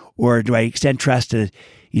 Or do I extend trust to,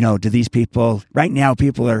 to these people? Right now,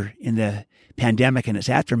 people are in the pandemic and its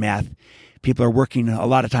aftermath. People are working a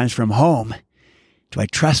lot of times from home. Do I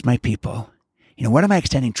trust my people? What am I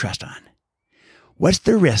extending trust on? What's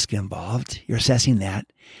the risk involved? You're assessing that.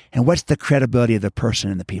 And what's the credibility of the person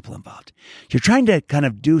and the people involved? You're trying to kind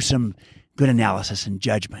of do some good analysis and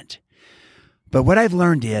judgment. But what I've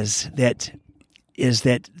learned is that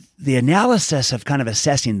the analysis of kind of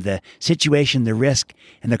assessing the situation, the risk,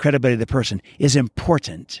 and the credibility of the person is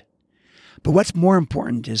important. But what's more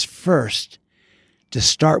important is first to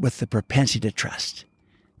start with the propensity to trust,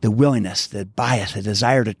 the willingness, the bias, the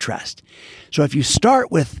desire to trust. So if you start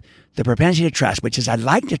with the propensity to trust, which is I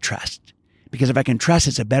like to trust, because if I can trust,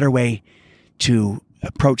 it's a better way to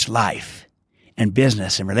approach life and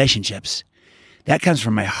business and relationships. That comes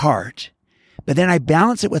from my heart. But then I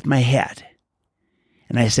balance it with my head.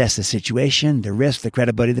 And I assess the situation, the risk, the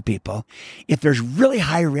credibility of the people. If there's really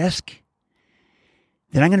high risk,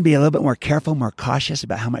 then I'm going to be a little bit more careful, more cautious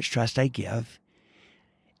about how much trust I give.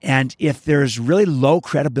 And if there's really low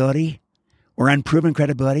credibility or unproven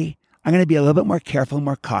credibility, I'm going to be a little bit more careful,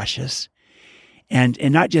 more cautious, and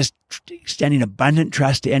not just extending abundant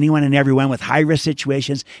trust to anyone and everyone with high risk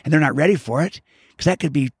situations, and they're not ready for it, because that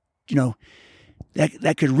could be,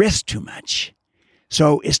 that could risk too much.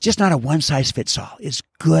 So it's just not a one size fits all. It's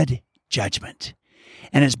good judgment,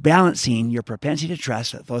 and it's balancing your propensity to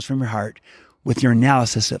trust that flows from your heart with your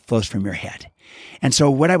analysis that flows from your head. And so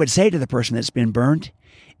what I would say to the person that's been burned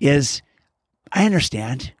is, I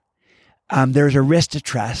understand. There's a risk to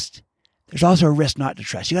trust. There's also a risk not to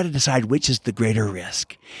trust. You got to decide which is the greater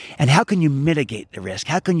risk. And how can you mitigate the risk?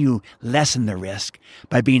 How can you lessen the risk?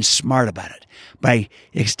 By being smart about it, by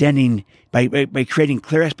extending, by creating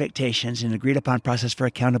clear expectations and agreed upon process for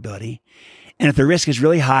accountability. And if the risk is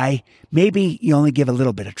really high, maybe you only give a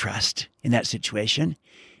little bit of trust in that situation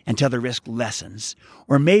until the risk lessens.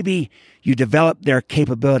 Or maybe you develop their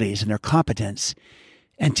capabilities and their competence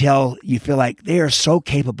until you feel like they are so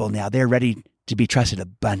capable now. They're ready to be trusted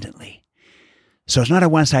abundantly. So it's not a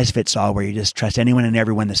one-size-fits-all where you just trust anyone and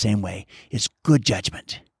everyone the same way. It's good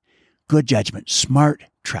judgment, smart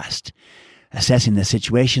trust, assessing the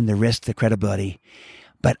situation, the risk, the credibility.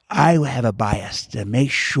 But I have a bias to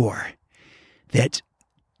make sure that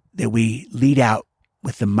we lead out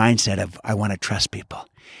with the mindset of, I want to trust people.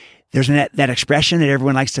 There's that expression that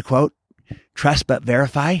everyone likes to quote, trust but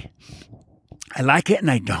verify. I like it and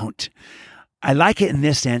I don't. I like it in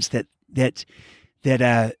this sense that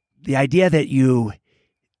the idea that you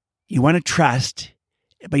want to trust,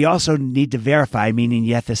 but you also need to verify, meaning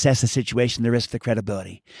you have to assess the situation, the risk, the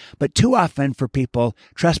credibility. But too often for people,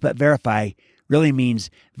 trust but verify really means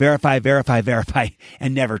verify,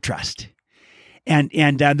 and never trust. And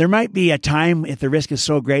there might be a time if the risk is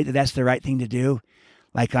so great that that's the right thing to do,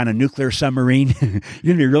 like on a nuclear submarine. You're going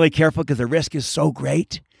to be really careful because the risk is so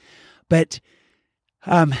great. But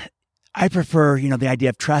I prefer, the idea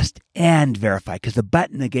of trust and verify, because the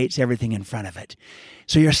button negates everything in front of it.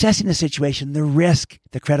 So you're assessing the situation, the risk,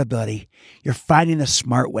 the credibility. You're finding a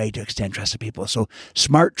smart way to extend trust to people. So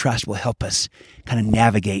smart trust will help us kind of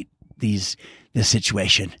navigate this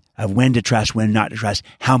situation of when to trust, when not to trust,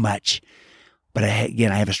 how much. But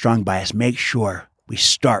again, I have a strong bias. Make sure we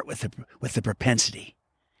start with the propensity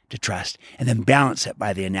to trust and then balance it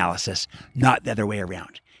by the analysis, not the other way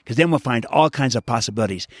around. Because then we'll find all kinds of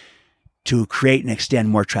possibilities to create and extend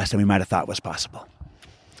more trust than we might have thought was possible.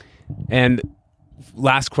 And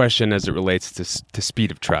last question as it relates to speed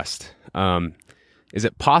of trust. Is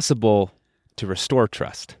it possible to restore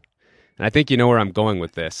trust? And I think you know where I'm going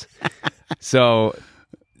with this. So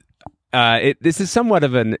this is somewhat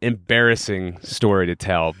of an embarrassing story to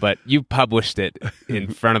tell, but you published it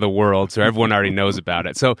in front of the world, so everyone already knows about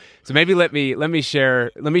it. So maybe let me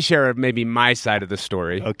share maybe my side of the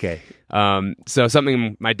story. Okay. So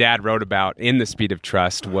something my dad wrote about in The Speed of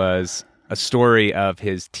Trust was a story of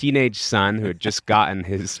his teenage son who had just gotten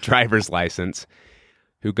his driver's license,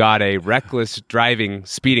 who got a reckless driving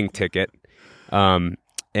speeding ticket,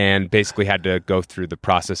 and basically had to go through the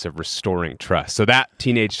process of restoring trust. So that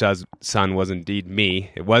teenage son was indeed me.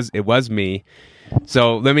 It was me.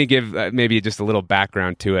 So let me give maybe just a little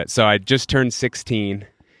background to it. So I just turned 16,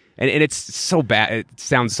 and it's so bad. It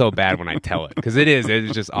sounds so bad when I tell it, because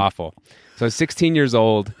it's just awful. So I was 16 years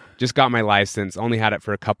old, just got my license, only had it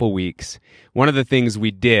for a couple weeks. One of the things we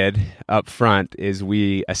did up front is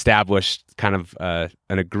we established kind of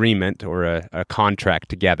an agreement or a contract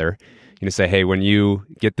together. Say, hey, when you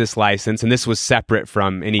get this license, and this was separate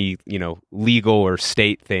from any, legal or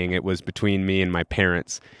state thing. It was between me and my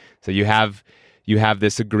parents. So you have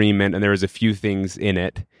this agreement, and there was a few things in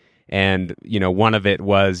it. And, one of it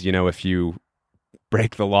was, if you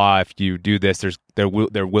break the law, if you do this, there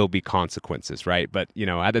will be consequences, right? But,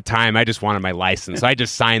 at the time, I just wanted my license. So I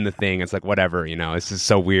just signed the thing. It's like, whatever, this is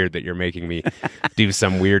so weird that you're making me do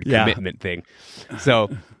some weird commitment thing. So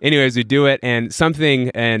anyways, we do it, and something,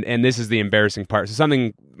 and this is the embarrassing part. So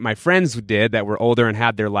something my friends did that were older and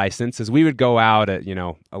had their license is we would go out at,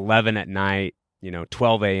 11 at night,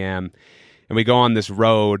 12 a.m., and we go on this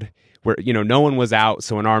road where, no one was out.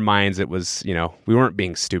 So in our minds, it was, we weren't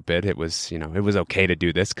being stupid. It was, it was okay to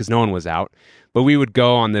do this because no one was out. But we would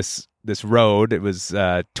go on this road. It was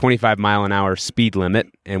 25 mile an hour speed limit,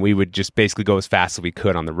 and we would just basically go as fast as we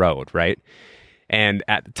could on the road, right? And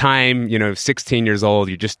at the time, 16 years old,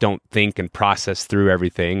 you just don't think and process through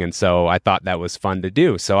everything. And so I thought that was fun to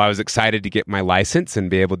do. So I was excited to get my license and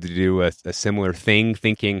be able to do a similar thing,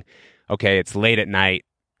 thinking, okay, it's late at night.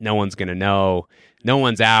 No one's going to know. No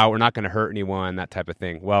one's out. We're not going to hurt anyone, that type of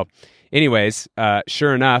thing. Well, anyways,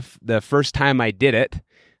 sure enough, the first time I did it, a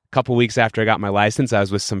couple weeks after I got my license, I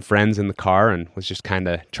was with some friends in the car and was just kind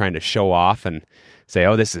of trying to show off and say,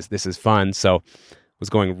 oh, this is fun. So was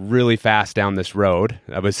going really fast down this road.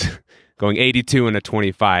 I was going 82 and a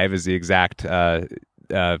 25 is the exact,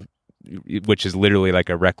 which is literally like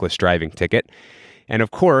a reckless driving ticket. And of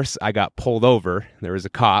course, I got pulled over. There was a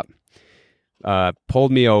cop,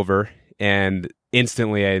 pulled me over, and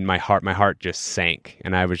instantly my heart just sank.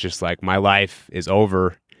 And I was just like, my life is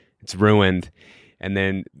over. It's ruined. And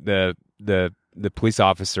then the police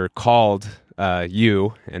officer called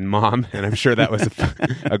you and Mom, and I'm sure that was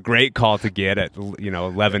a great call to get at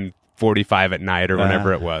 11:45 at night or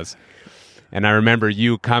whenever it was. And I remember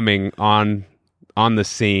you coming on the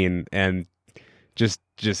scene and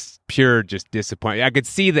just pure disappointment. I could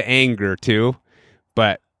see the anger too,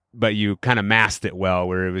 but you kind of masked it well,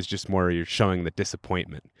 where it was just more you're showing the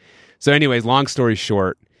disappointment. So anyways, long story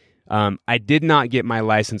short, I did not get my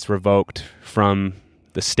license revoked from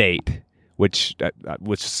the state, which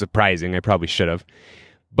was surprising. I probably should have.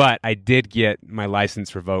 But I did get my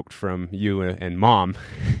license revoked from you and Mom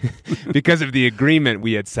because of the agreement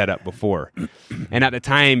we had set up before. And at the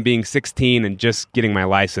time, being 16 and just getting my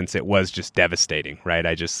license, it was just devastating, right?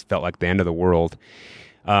 I just felt like the end of the world.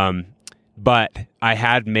 But I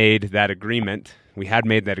had made that agreement. We had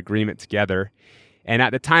made that agreement together. And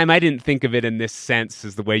at the time, I didn't think of it in this sense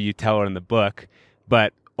as the way you tell it in the book.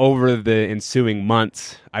 But over the ensuing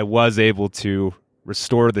months, I was able to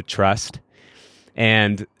restore the trust.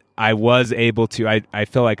 And I was able to, I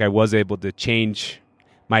feel like I was able to change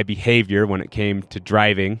my behavior when it came to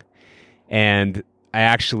driving. And I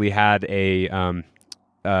actually had a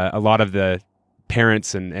lot of the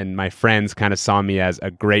parents and my friends kind of saw me as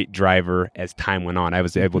a great driver as time went on. I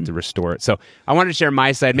was able to restore it. So I wanted to share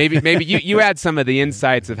my side. Maybe you add some of the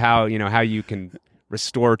insights of how you can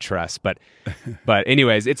restore trust. But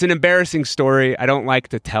anyways, it's an embarrassing story. I don't like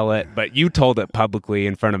to tell it, but you told it publicly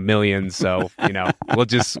in front of millions. So, we'll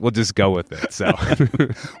just go with it. So,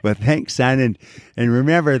 well, thanks, son. And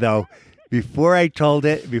remember though, before I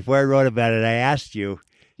wrote about it, I asked you.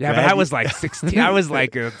 Yeah, but I was like 16. I was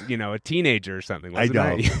like a teenager or something. I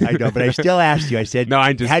know, but I still asked you. I said, "No,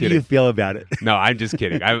 I'm just kidding. How do you feel about it?" No, I'm just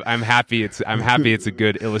kidding. I'm happy. It's a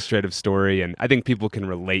good illustrative story, and I think people can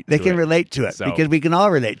relate. They can relate to it because we can all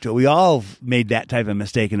relate to it. We all made that type of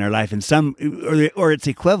mistake in our life, and some or its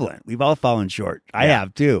equivalent. We've all fallen short. I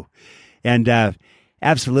have too, and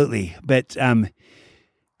absolutely. But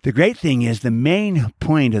the great thing is the main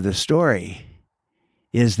point of the story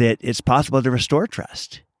is that it's possible to restore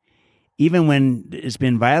trust. Even when it's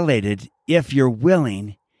been violated, if you're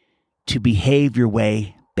willing to behave your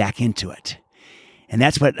way back into it. And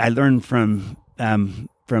that's what I learned from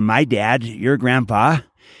my dad, your grandpa,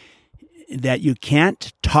 that you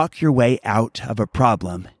can't talk your way out of a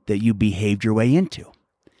problem that you behaved your way into.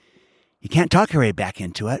 You can't talk your way back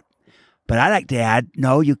into it. But I like to add,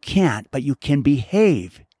 no, you can't, but you can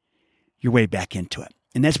behave your way back into it.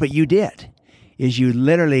 And that's what you did, is you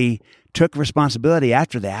literally took responsibility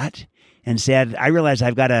after that and said, I realize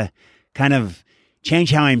I've got to kind of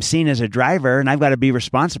change how I'm seen as a driver, and I've got to be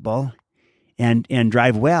responsible and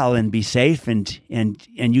drive well and be safe. And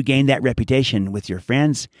you gained that reputation with your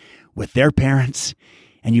friends, with their parents,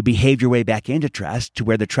 and you behaved your way back into trust to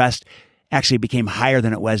where the trust actually became higher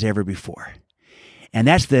than it was ever before. And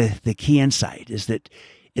that's the key insight, is that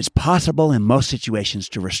it's possible in most situations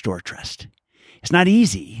to restore trust. It's not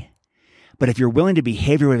easy, but if you're willing to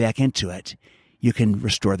behave your way back into it, you can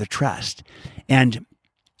restore the trust. And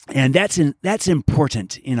that's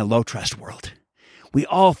important in a low trust world. We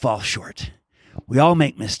all fall short. We all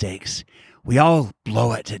make mistakes. We all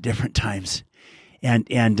blow it at different times. And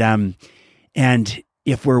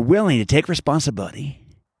if we're willing to take responsibility,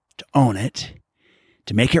 to own it,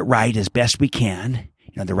 to make it right as best we can,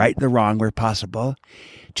 the right and the wrong where possible,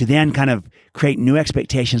 to then kind of create new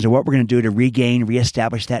expectations of what we're going to do to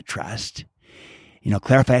reestablish that trust,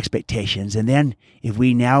 clarify expectations. And then if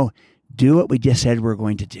we now do what we just said we're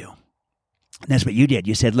going to do, and that's what you did.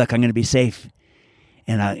 You said, look, I'm going to be safe.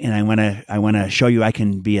 And I want to show you I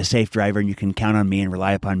can be a safe driver, and you can count on me and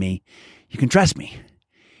rely upon me. You can trust me.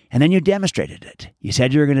 And then you demonstrated it. You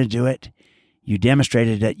said you were going to do it. You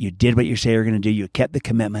demonstrated it. You did what you say you were going to do. You kept the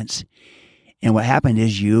commitments. And what happened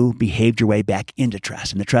is you behaved your way back into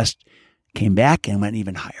trust. And the trust came back and went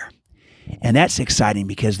even higher. And that's exciting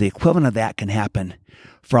because the equivalent of that can happen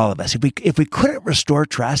for all of us. If we couldn't restore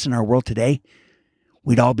trust in our world today,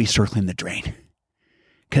 we'd all be circling the drain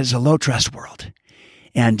because it's a low trust world.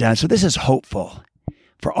 And so this is hopeful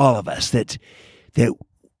for all of us that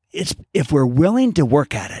it's, if we're willing to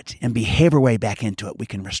work at it and behave our way back into it, we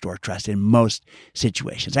can restore trust in most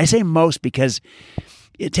situations. I say most because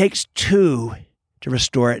it takes two to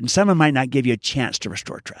restore it, and someone might not give you a chance to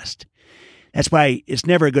restore trust. That's why it's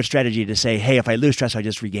never a good strategy to say, hey, if I lose trust, I'll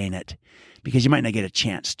just regain it, because you might not get a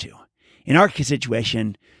chance to. In our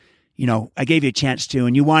situation, I gave you a chance to,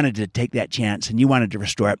 and you wanted to take that chance, and you wanted to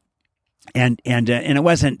restore it. And it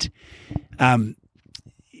wasn't,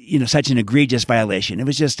 such an egregious violation. It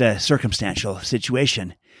was just a circumstantial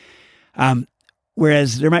situation.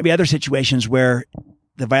 Whereas there might be other situations where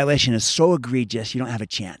the violation is so egregious, you don't have a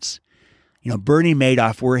chance. Bernie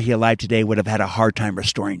Madoff, were he alive today, would have had a hard time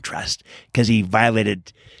restoring trust because he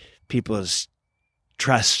violated people's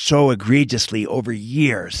trust so egregiously over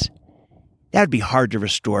years. That would be hard to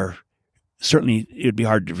restore. Certainly, it would be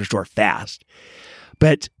hard to restore fast.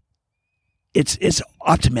 But it's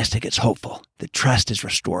optimistic. It's hopeful that trust is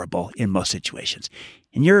restorable in most situations.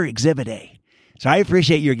 And you're Exhibit A. So I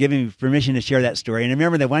appreciate your giving me permission to share that story. And I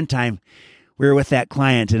remember that one time we were with that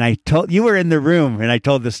client, and you were in the room, and I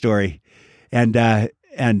told the story, and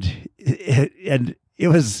it it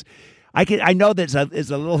was, I know that it's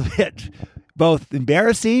a little bit both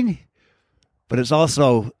embarrassing, but it's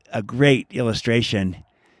also a great illustration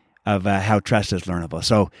of how trust is learnable.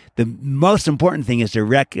 So the most important thing is to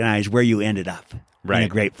recognize where you ended up in a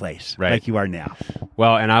great place, like you are now.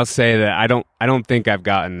 Well, and I'll say that I don't think I've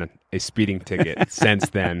gotten a speeding ticket since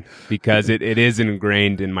then, because it is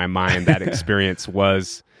ingrained in my mind. That experience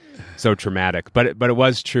was so traumatic, but it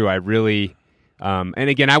was true. I really, and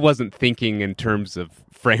again, I wasn't thinking in terms of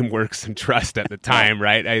frameworks and trust at the time,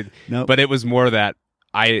 right? Nope. But it was more that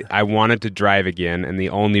I wanted to drive again, and the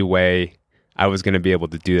only way I was going to be able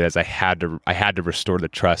to do that is I had to restore the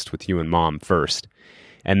trust with you and Mom first,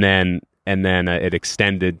 and then it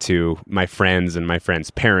extended to my friends and my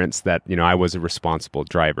friends' parents that I was a responsible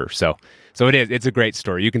driver. So it's a great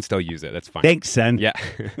story. You can still use it. That's fine. Thanks, son. Yeah.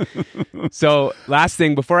 So last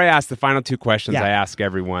thing before I ask the final two questions, I ask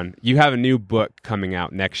everyone. You have a new book coming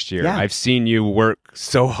out next year. Yeah. I've seen you work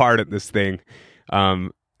so hard at this thing.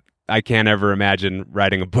 I can't ever imagine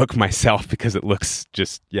writing a book myself because it looks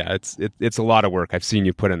just, it's a lot of work. I've seen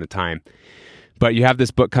you put in the time. But you have this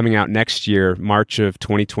book coming out next year, March of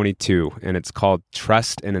 2022, and it's called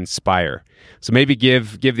Trust and Inspire. So maybe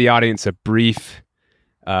give the audience a brief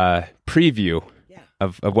preview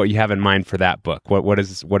of what you have in mind for that book. What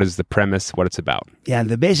is the premise, what it's about? Yeah,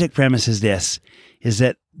 the basic premise is this, is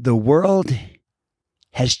that the world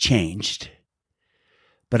has changed,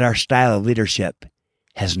 but our style of leadership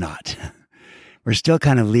has not. We're still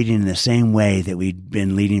kind of leading in the same way that we've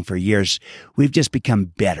been leading for years. We've just become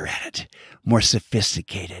better at it, more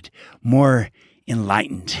sophisticated, more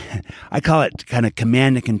enlightened. I call it kind of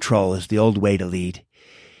command and control is the old way to lead.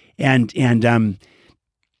 And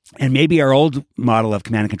maybe our old model of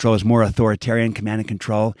command and control is more authoritarian command and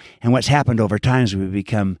control. And what's happened over time is we've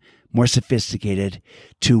become more sophisticated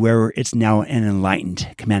to where it's now an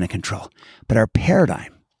enlightened command and control. But our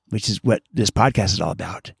paradigm, which is what this podcast is all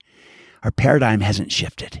about, our paradigm hasn't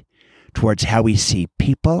shifted towards how we see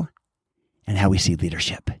people and how we see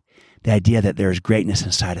leadership. The idea that there is greatness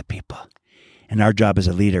inside of people. And our job as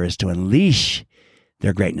a leader is to unleash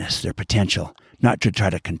their greatness, their potential, not to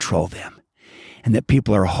try to control them. And that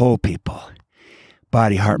people are whole people,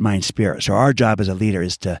 body, heart, mind, spirit. So our job as a leader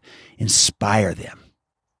is to inspire them,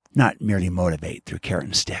 not merely motivate through carrot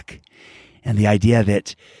and stick. And the idea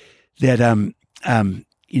that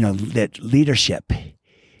leadership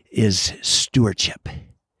is stewardship.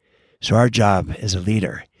 So our job as a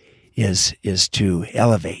leader is to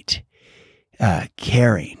elevate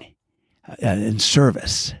caring and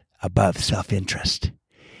service above self-interest,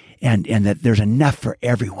 and that there's enough for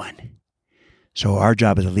everyone. So our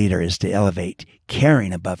job as a leader is to elevate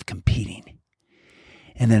caring above competing.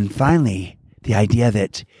 And then finally, the idea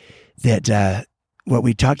that what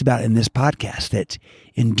we talked about in this podcast, that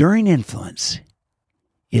enduring influence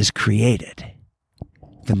is created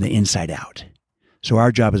from the inside out. So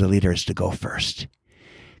our job as a leader is to go first.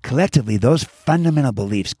 Collectively, those fundamental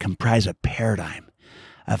beliefs comprise a paradigm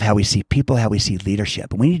of how we see people, how we see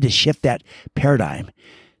leadership. And we need to shift that paradigm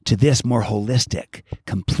to this more holistic,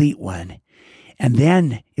 complete one. And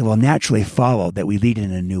then it will naturally follow that we lead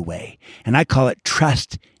in a new way. And I call it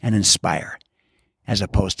trust and inspire, as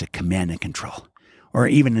opposed to command and control, or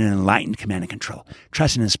even an enlightened command and control.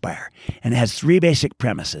 Trust and inspire. And it has three basic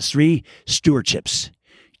premises, three stewardships.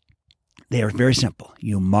 They are very simple.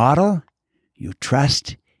 You model, you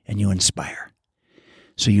trust, and you inspire.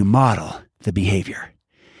 So you model the behavior.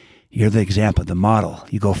 You're the example, the model.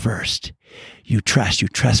 You go first. You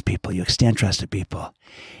trust people. You extend trust to people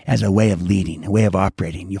as a way of leading, a way of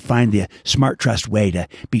operating. You find the smart trust way to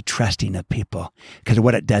be trusting of people because of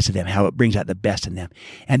what it does to them, how it brings out the best in them.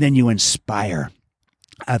 And then you inspire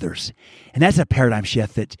others. And that's a paradigm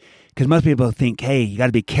shift because most people think, hey, you got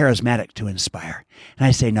to be charismatic to inspire. And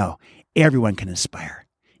I say, no, everyone can inspire.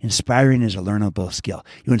 Inspiring is a learnable skill.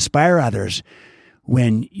 You inspire others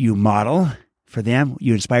when you model for them.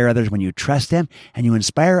 You inspire others when you trust them. And you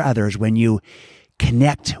inspire others when you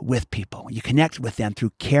connect with people. You connect with them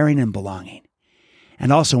through caring and belonging.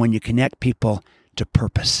 And also when you connect people to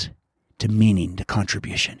purpose, to meaning, to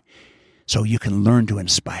contribution. So you can learn to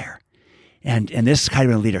inspire. And this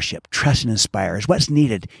kind of leadership, trust and inspire, is what's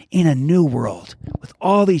needed in a new world with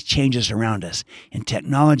all these changes around us in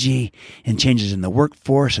technology, in changes in the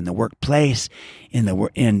workforce, in the workplace, in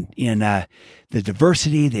the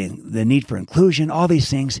diversity, the need for inclusion, all these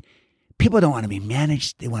things. People don't want to be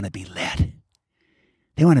managed. They want to be led.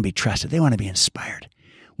 They want to be trusted. They want to be inspired.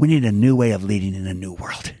 We need a new way of leading in a new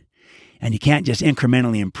world. And you can't just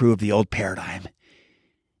incrementally improve the old paradigm.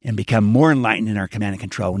 and become more enlightened in our command and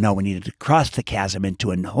control. No, we needed to cross the chasm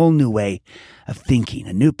into a whole new way of thinking,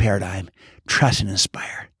 a new paradigm, trust and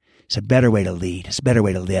inspire. It's a better way to lead. It's a better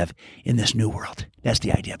way to live in this new world. That's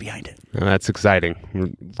the idea behind it. Well, that's exciting. We're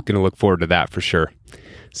going to look forward to that for sure.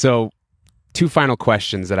 So 2 final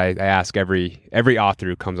questions that I ask every author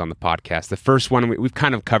who comes on the podcast. The first one, we've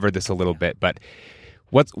kind of covered this a little bit, but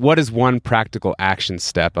what is one practical action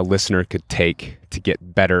step a listener could take to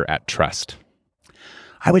get better at trust?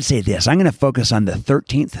 I would say this. I'm going to focus on the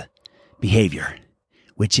 13th behavior,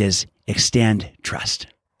 which is extend trust.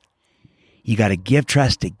 You got to give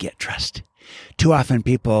trust to get trust. Too often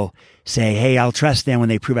people say, hey, I'll trust them when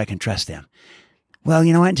they prove I can trust them. Well,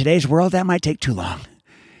 you know what? In today's world, that might take too long.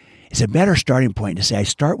 It's a better starting point to say, I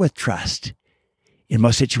start with trust in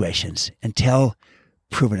most situations until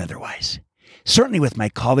proven otherwise. Certainly with my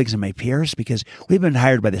colleagues and my peers, because we've been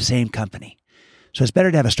hired by the same company. So it's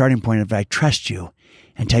better to have a starting point of I trust you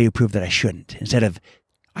until you prove that I shouldn't, instead of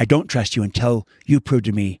I don't trust you until you prove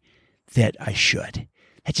to me that I should.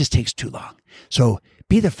 That just takes too long. So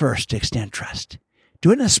be the first to extend trust.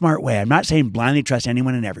 Do it in a smart way. I'm not saying blindly trust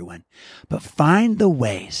anyone and everyone, but find the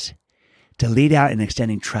ways to lead out in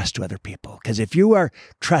extending trust to other people. Because if you are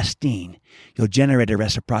trusting, you'll generate a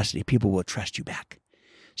reciprocity. People will trust you back.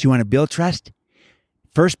 So you want to build trust?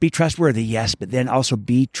 First, be trustworthy, yes, but then also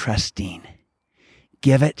be trusting.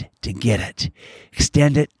 Give it to get it.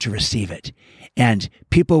 Extend it to receive it. And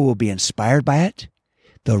people will be inspired by it.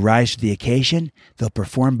 They'll rise to the occasion. They'll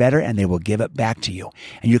perform better, and they will give it back to you.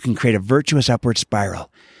 And you can create a virtuous upward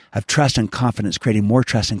spiral of trust and confidence, creating more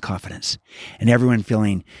trust and confidence, and everyone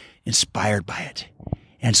feeling inspired by it.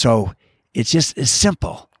 And so it's just as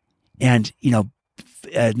simple. And,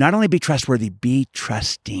 not only be trustworthy, be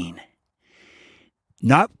trusting.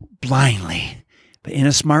 Not blindly, but in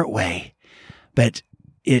a smart way. But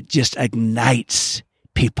it just ignites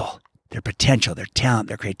people, their potential, their talent,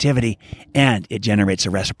 their creativity, and it generates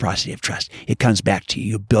a reciprocity of trust. It comes back to you.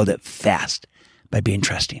 You build it fast by being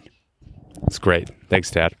trusting. That's great.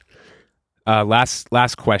 Thanks, Dad.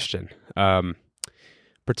 Last question.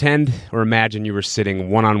 Pretend or imagine you were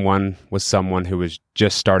sitting one-on-one with someone who was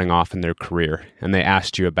just starting off in their career, and they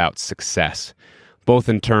asked you about success, both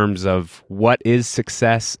in terms of what is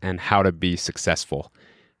success and how to be successful.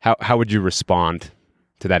 How would you respond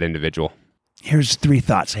to that individual? Here's 3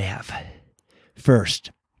 thoughts I have.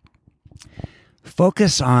 First,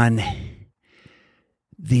 focus on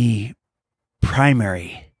the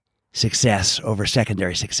primary success over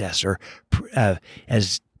secondary success, or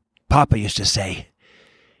as Papa used to say,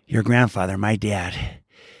 your grandfather, my dad,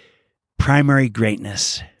 primary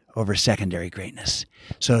greatness over secondary greatness.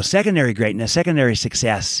 So secondary greatness, secondary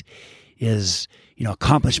success is,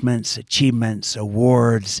 accomplishments, achievements,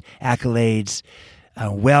 awards, accolades,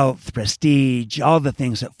 wealth, prestige, all the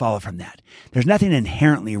things that follow from that. There's nothing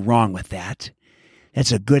inherently wrong with that.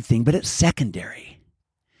 That's a good thing, but it's secondary.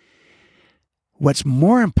 What's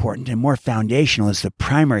more important and more foundational is the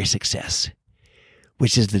primary success,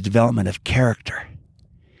 which is the development of character,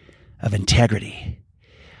 of integrity,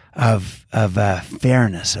 of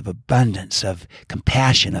fairness, of abundance, of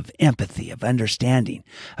compassion, of empathy, of understanding,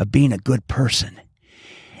 of being a good person.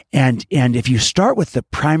 And if you start with the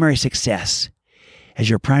primary success as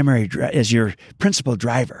your principal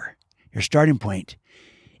driver, your starting point,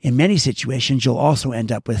 in many situations you'll also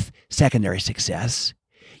end up with secondary success.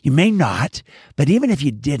 You may not, but even if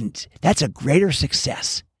you didn't, that's a greater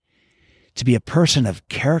success. To be a person of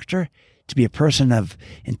character, to be a person of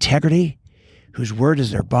integrity, whose word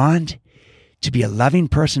is their bond, to be a loving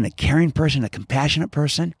person, a caring person, a compassionate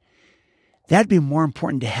person, that'd be more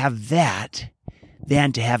important to have that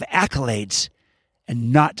than to have accolades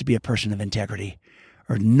and not to be a person of integrity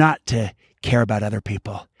or not to care about other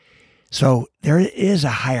people. So there is a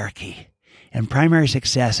hierarchy, and primary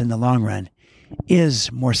success in the long run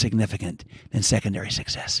is more significant than secondary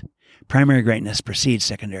success. Primary greatness precedes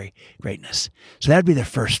secondary greatness. So that'd be the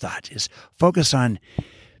first thought, is focus on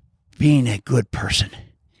being a good person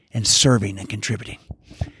and serving and contributing.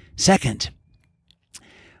 Second,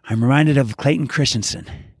 I'm reminded of Clayton Christensen,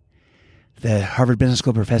 the Harvard Business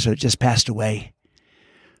School professor that just passed away,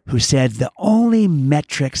 who said, the only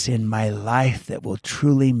metrics in my life that will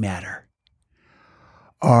truly matter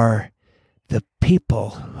are the people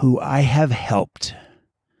who I have helped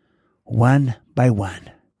one by one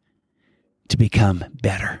to become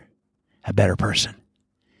better, a better person.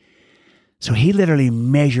 So he literally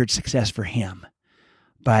measured success for him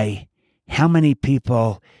by how many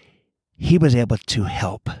people he was able to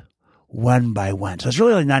help one by one. So it's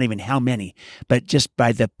really not even how many, but just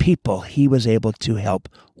by the people he was able to help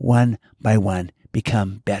one by one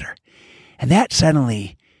become better. And that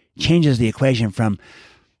suddenly changes the equation from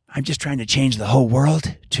I'm just trying to change the whole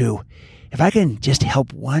world to if I can just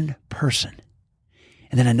help one person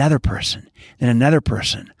and then another person, then another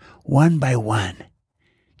person, one by one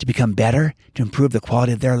to become better, to improve the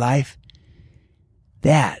quality of their life,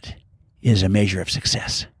 that is a measure of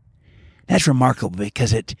success. That's remarkable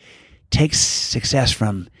because it takes success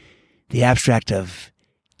from the abstract of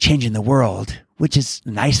changing the world, which is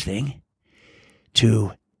a nice thing,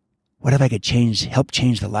 to what if I could help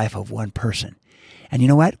change the life of one person? And you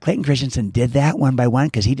know what? Clayton Christensen did that one by one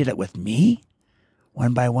because he did it with me,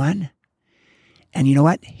 one by one. And you know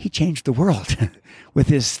what? He changed the world with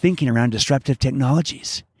his thinking around disruptive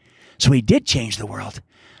technologies. So he did change the world,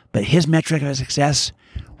 but his metric of success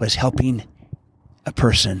was helping a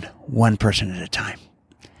person, one person at a time.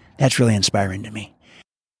 That's really inspiring to me.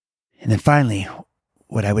 And then finally,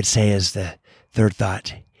 what I would say is the third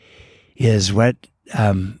thought is what,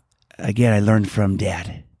 again, I learned from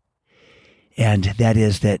Dad. And that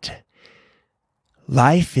is that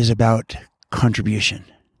life is about contribution,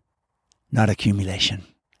 not accumulation.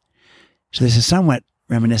 So this is somewhat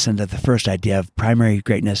reminiscent of the first idea of primary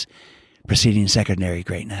greatness preceding secondary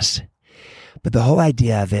greatness. But the whole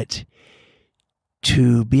idea that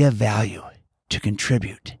to be of value, to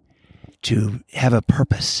contribute, to have a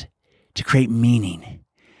purpose, to create meaning,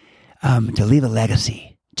 to leave a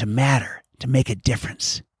legacy, to matter, to make a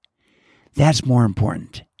difference, that's more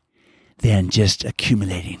important than just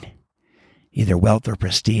accumulating either wealth or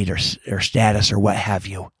prestige or status or what have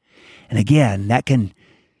you. And again, that can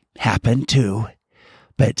happen too,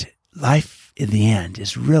 but life in the end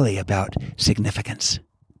is really about significance.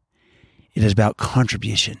 It is about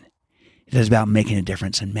contribution. It is about making a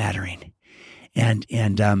difference and mattering. And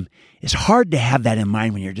it's hard to have that in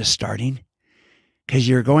mind when you're just starting because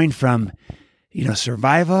you're going from,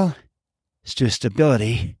 survival to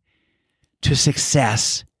stability to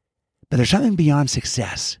success. But there's something beyond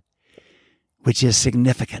success, which is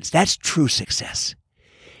significance. That's true success.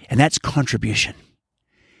 And that's contribution.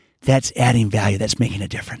 That's adding value. That's making a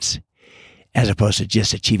difference as opposed to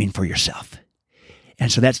just achieving for yourself.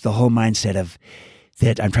 And so that's the whole mindset of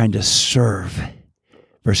that I'm trying to serve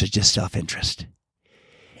versus just self-interest.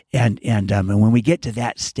 And when we get to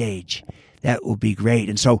that stage, that will be great.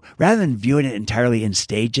 And so rather than viewing it entirely in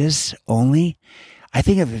stages only, I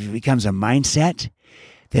think if it becomes a mindset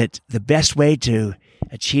that the best way to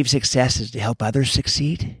achieve success is to help others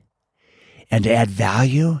succeed and to add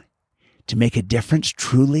value, to make a difference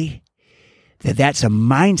truly, that's a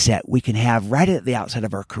mindset we can have right at the outset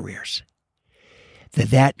of our careers.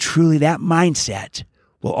 That mindset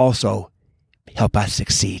will also help us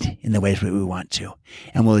succeed in the ways we want to.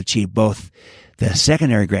 And we'll achieve both the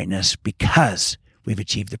secondary greatness because we've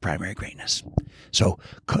achieved the primary greatness. So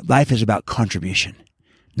life is about contribution,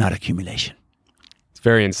 not accumulation. It's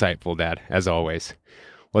very insightful, Dad, as always.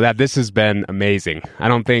 Well, Dad, this has been amazing. I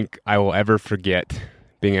don't think I will ever forget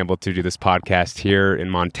being able to do this podcast here in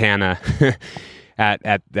Montana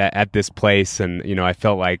at this place. And, I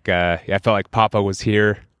felt like Papa was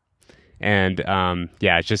here. And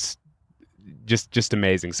it's just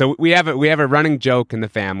amazing. So we have a running joke in the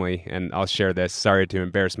family, and I'll share this. Sorry to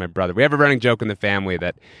embarrass my brother. We have a running joke in the family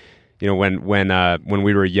that, when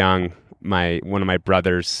we were young, one of my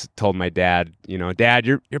brothers told my dad, Dad,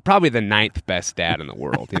 you're probably the 9th best dad in the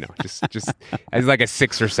world. Just as like a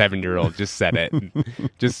 6 or 7 year old just said it.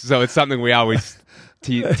 Just so it's something we always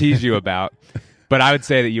tease you about. But I would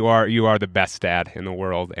say that you are the best dad in the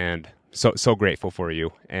world, and so grateful for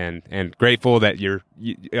you, and grateful that you're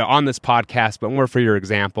on this podcast, but more for your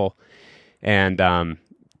example, and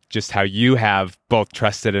just how you have both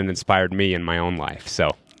trusted and inspired me in my own life.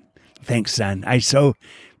 So, thanks, son. I so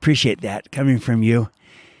appreciate that coming from you,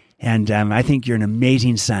 and I think you're an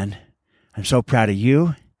amazing son. I'm so proud of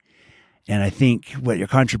you, and I think what your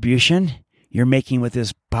contribution you're making with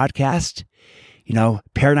this podcast,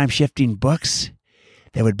 paradigm shifting books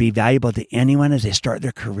that would be valuable to anyone as they start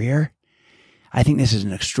their career. I think this is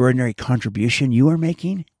an extraordinary contribution you are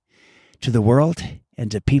making to the world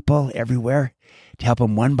and to people everywhere to help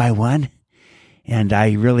them one by one. And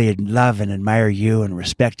I really love and admire you and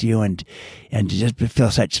respect you and just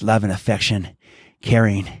feel such love and affection,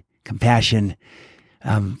 caring, compassion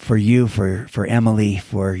for you, for Emily,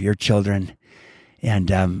 for your children,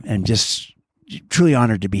 and just truly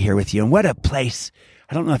honored to be here with you. And what a place.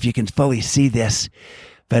 I don't know if you can fully see this,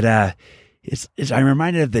 but I'm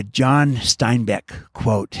reminded of the John Steinbeck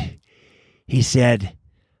quote. He said,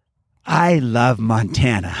 I love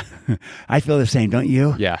Montana. I feel the same, don't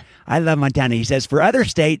you? Yeah. I love Montana. He says, for other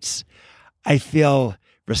states, I feel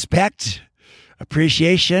respect,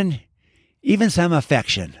 appreciation, even some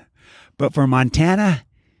affection. But for Montana,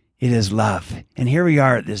 It is love. And here we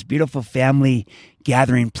are at this beautiful family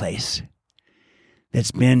gathering place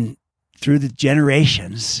that's been through the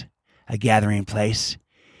generations a gathering place,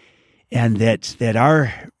 and that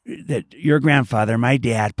your grandfather, my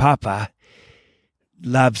dad, Papa,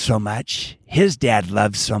 loved so much. His dad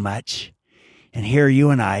loved so much. And here you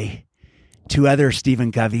and I, two other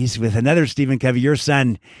Stephen Coveys, with another Stephen Covey, your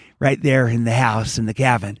son, right there in the house, in the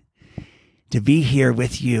cabin, to be here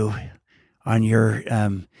with you on your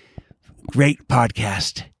great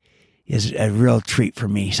podcast is a real treat for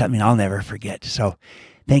me, something I'll never forget. So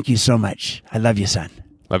thank you so much. I love you, son.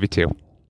 Love you too.